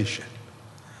revelation.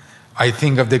 I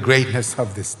think of the greatness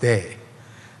of this day,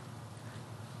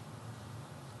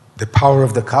 the power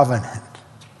of the covenant,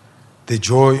 the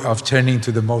joy of turning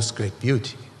to the most great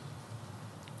beauty.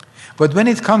 But when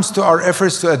it comes to our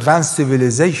efforts to advance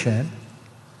civilization,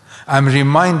 I'm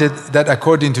reminded that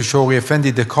according to Shoghi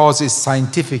Effendi, the cause is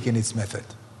scientific in its method,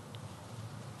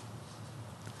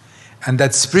 and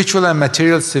that spiritual and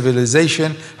material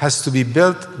civilization has to be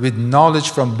built with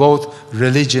knowledge from both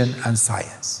religion and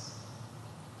science.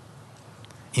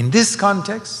 In this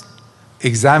context,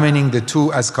 examining the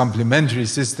two as complementary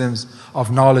systems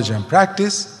of knowledge and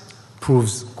practice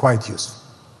proves quite useful.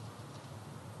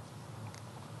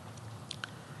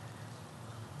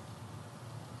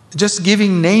 Just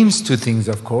giving names to things,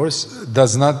 of course,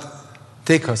 does not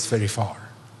take us very far.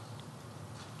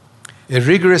 A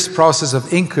rigorous process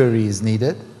of inquiry is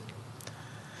needed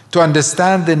to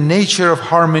understand the nature of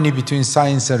harmony between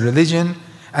science and religion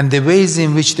and the ways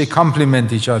in which they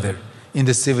complement each other in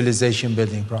the civilization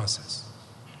building process.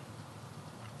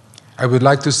 I would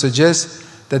like to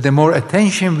suggest that the more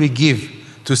attention we give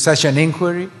to such an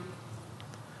inquiry,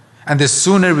 and the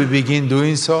sooner we begin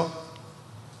doing so,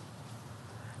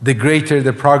 the greater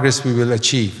the progress we will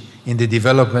achieve in the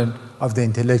development of the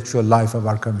intellectual life of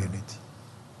our community.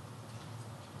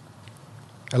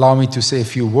 Allow me to say a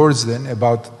few words then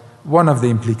about one of the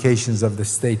implications of the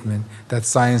statement that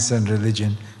science and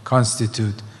religion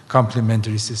constitute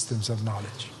complementary systems of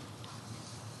knowledge.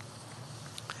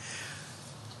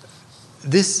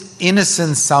 This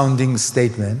innocent-sounding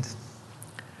statement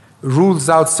rules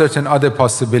out certain other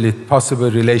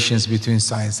possible relations between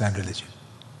science and religion.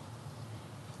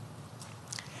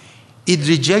 It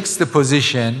rejects the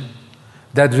position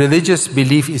that religious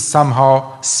belief is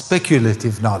somehow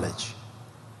speculative knowledge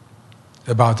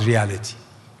about reality,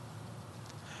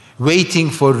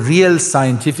 waiting for real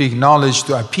scientific knowledge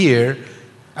to appear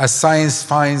as science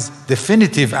finds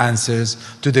definitive answers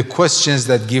to the questions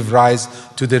that give rise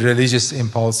to the religious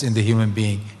impulse in the human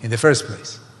being in the first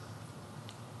place.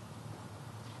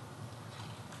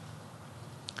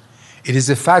 It is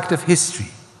a fact of history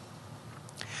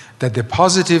that the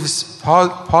positivist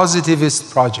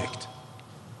project,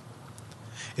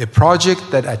 a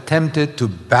project that attempted to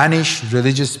banish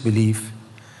religious belief,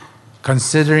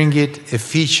 considering it a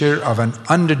feature of an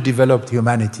underdeveloped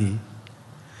humanity,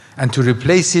 and to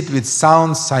replace it with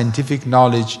sound scientific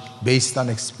knowledge based on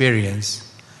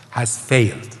experience, has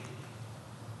failed.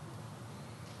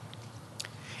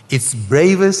 Its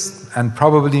bravest and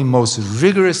probably most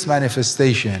rigorous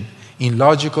manifestation in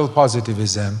logical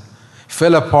positivism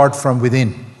fell apart from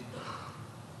within,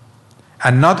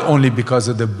 and not only because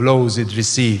of the blows it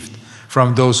received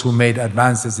from those who made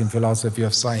advances in philosophy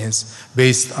of science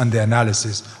based on the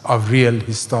analysis of real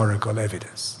historical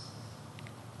evidence.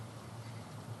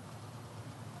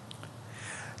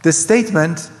 The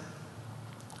statement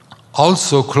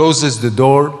also closes the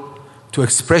door to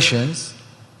expressions,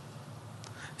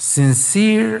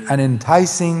 sincere and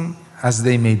enticing as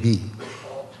they may be,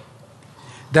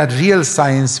 that real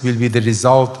science will be the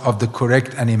result of the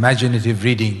correct and imaginative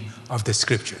reading of the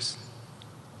scriptures.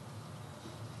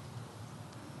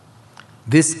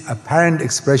 this apparent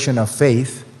expression of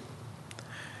faith,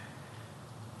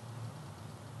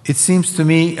 it seems to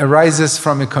me, arises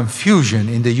from a confusion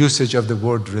in the usage of the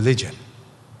word religion,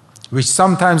 which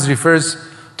sometimes refers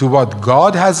to what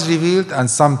God has revealed and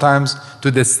sometimes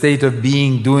to the state of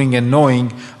being, doing, and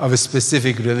knowing of a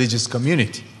specific religious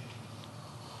community.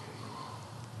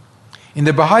 In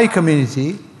the Baha'i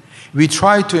community, we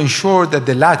try to ensure that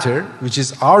the latter, which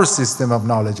is our system of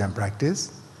knowledge and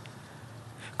practice,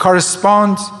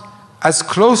 corresponds as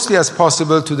closely as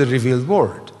possible to the revealed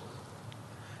word.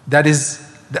 That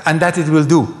it will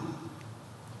do.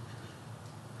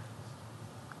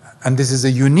 And this is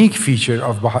a unique feature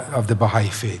of the Baha'i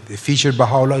faith, a feature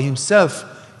Baha'u'llah himself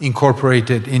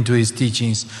incorporated into his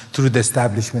teachings through the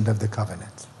establishment of the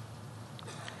covenant.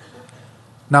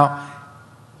 Now,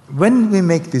 when we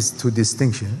make these two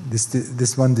distinctions,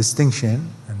 this one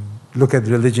distinction, and look at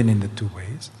religion in the two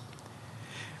ways,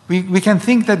 we can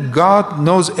think that God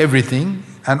knows everything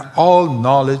and all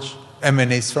knowledge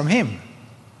emanates from him.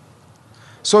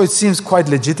 So it seems quite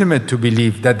legitimate to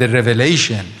believe that the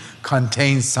revelation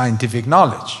contains scientific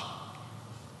knowledge.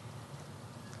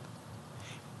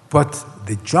 But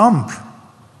the jump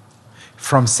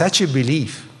from such a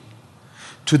belief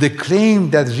to the claim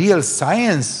that real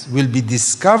science will be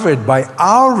discovered by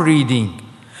our reading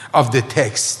of the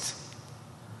text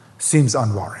seems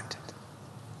unwarranted.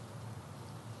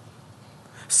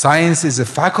 Science is a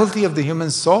faculty of the human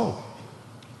soul,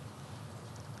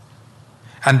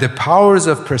 and the powers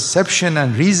of perception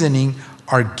and reasoning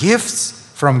are gifts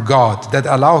from God that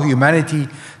allow humanity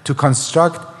to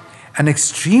construct an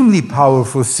extremely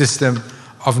powerful system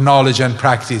of knowledge and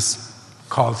practice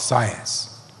called science.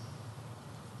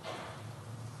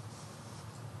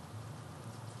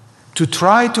 To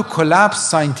try to collapse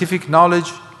scientific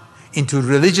knowledge into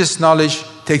religious knowledge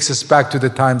takes us back to the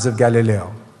times of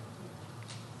Galileo.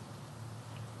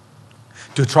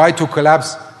 To try to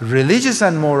collapse religious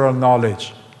and moral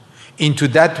knowledge into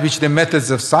that which the methods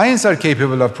of science are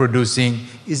capable of producing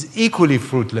is equally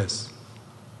fruitless,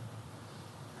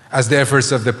 as the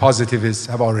efforts of the positivists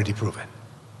have already proven.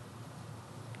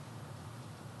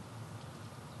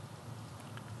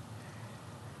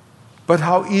 But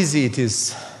how easy it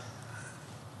is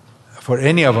for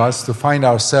any of us to find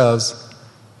ourselves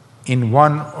in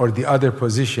one or the other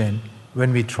position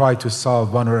when we try to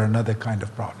solve one or another kind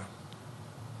of problem.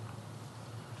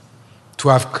 To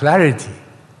have clarity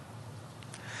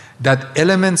that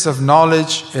elements of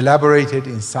knowledge elaborated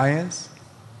in science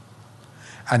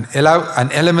and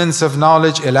elements of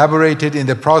knowledge elaborated in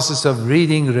the process of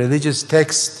reading religious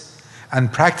texts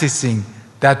and practicing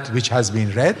that which has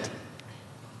been read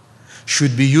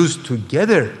should be used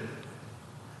together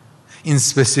in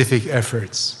specific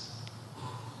efforts.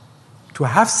 To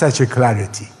have such a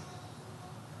clarity,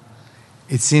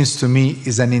 it seems to me,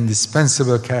 is an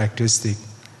indispensable characteristic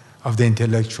of the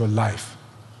intellectual life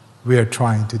we are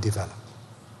trying to develop.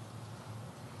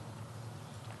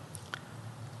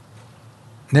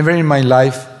 Never in my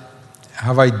life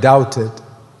have I doubted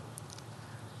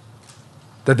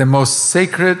that the most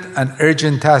sacred and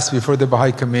urgent task before the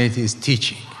Baha'i community is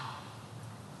teaching.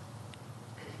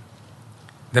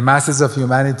 The masses of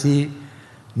humanity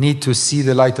need to see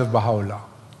the light of Baha'u'llah.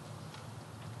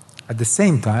 At the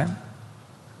same time,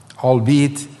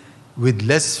 albeit with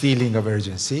less feeling of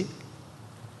urgency,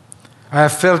 I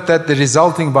have felt that the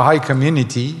resulting Baha'i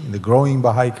community, the growing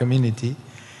Baha'i community,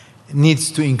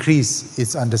 needs to increase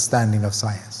its understanding of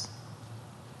science.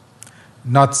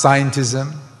 Not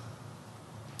scientism,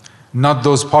 not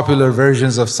those popular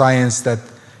versions of science that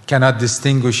cannot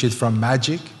distinguish it from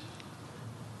magic,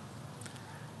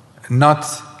 not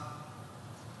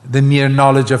the mere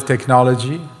knowledge of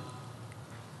technology,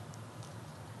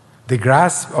 the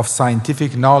grasp of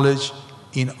scientific knowledge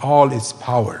in all its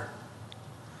power.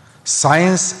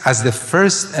 Science as the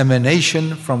first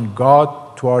emanation from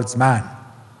God towards man,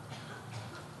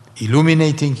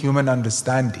 illuminating human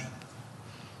understanding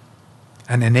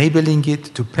and enabling it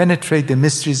to penetrate the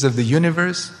mysteries of the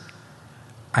universe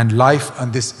and life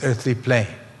on this earthly plane,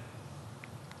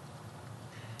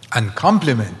 and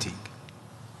complementing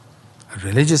a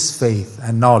religious faith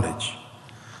and knowledge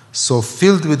so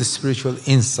filled with spiritual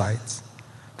insights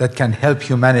that can help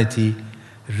humanity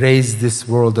raise this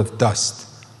world of dust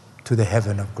to the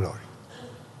heaven of glory.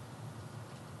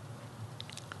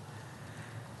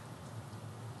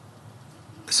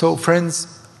 So,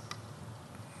 friends,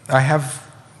 I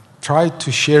have tried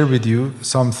to share with you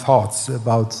some thoughts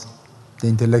about the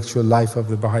intellectual life of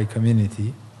the Baha'i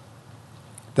community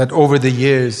that over the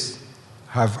years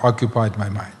have occupied my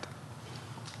mind.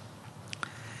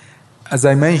 As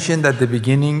I mentioned at the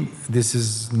beginning, this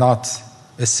is not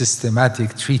a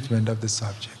systematic treatment of the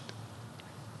subject.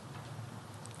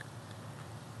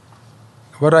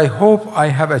 What I hope I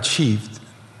have achieved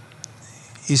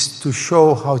is to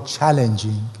show how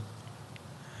challenging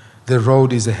the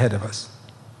road is ahead of us,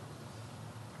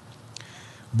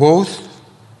 both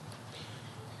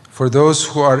for those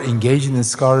who are engaged in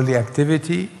scholarly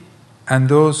activity and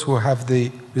those who have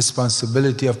the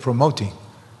responsibility of promoting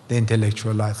the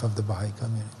intellectual life of the Baha'i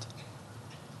community.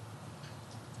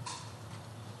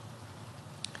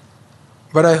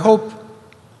 But I hope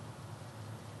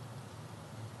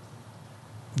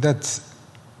that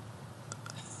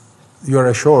you are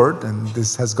assured, and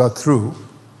this has got through,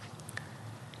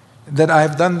 that I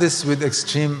have done this with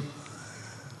extreme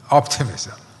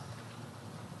optimism.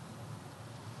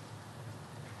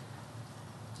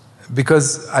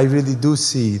 Because I really do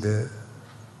see the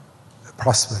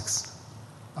prospects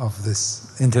of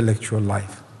this intellectual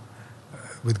life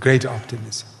with great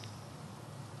optimism.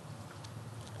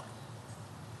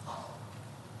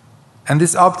 And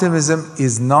this optimism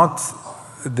is not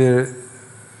the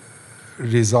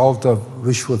result of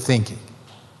wishful thinking.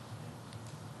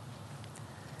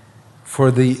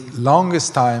 For the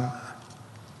longest time,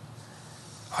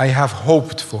 I have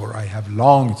hoped for, I have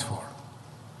longed for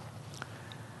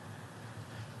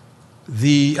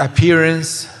the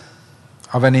appearance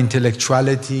of an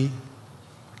intellectuality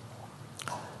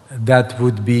that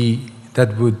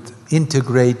would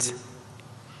integrate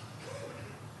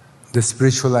the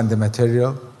spiritual and the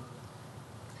material,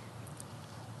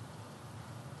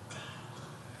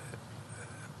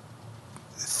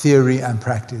 theory and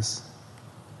practice.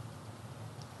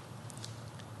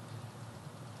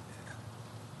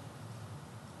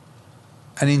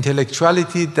 An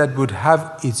intellectuality that would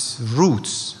have its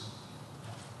roots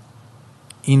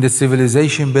in the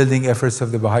civilization building efforts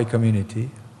of the Baha'i community,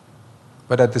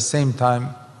 but at the same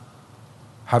time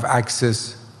have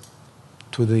access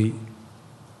to the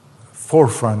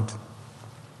forefront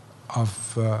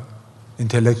of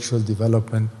intellectual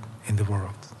development in the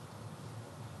world.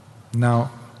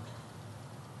 Now,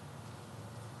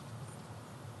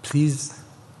 please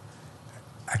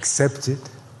accept it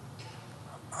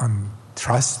and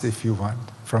trust, if you want,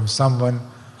 from someone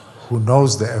who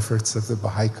knows the efforts of the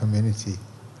Baha'i community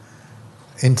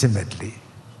intimately,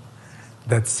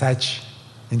 that such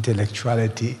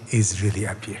intellectuality is really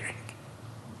appearing.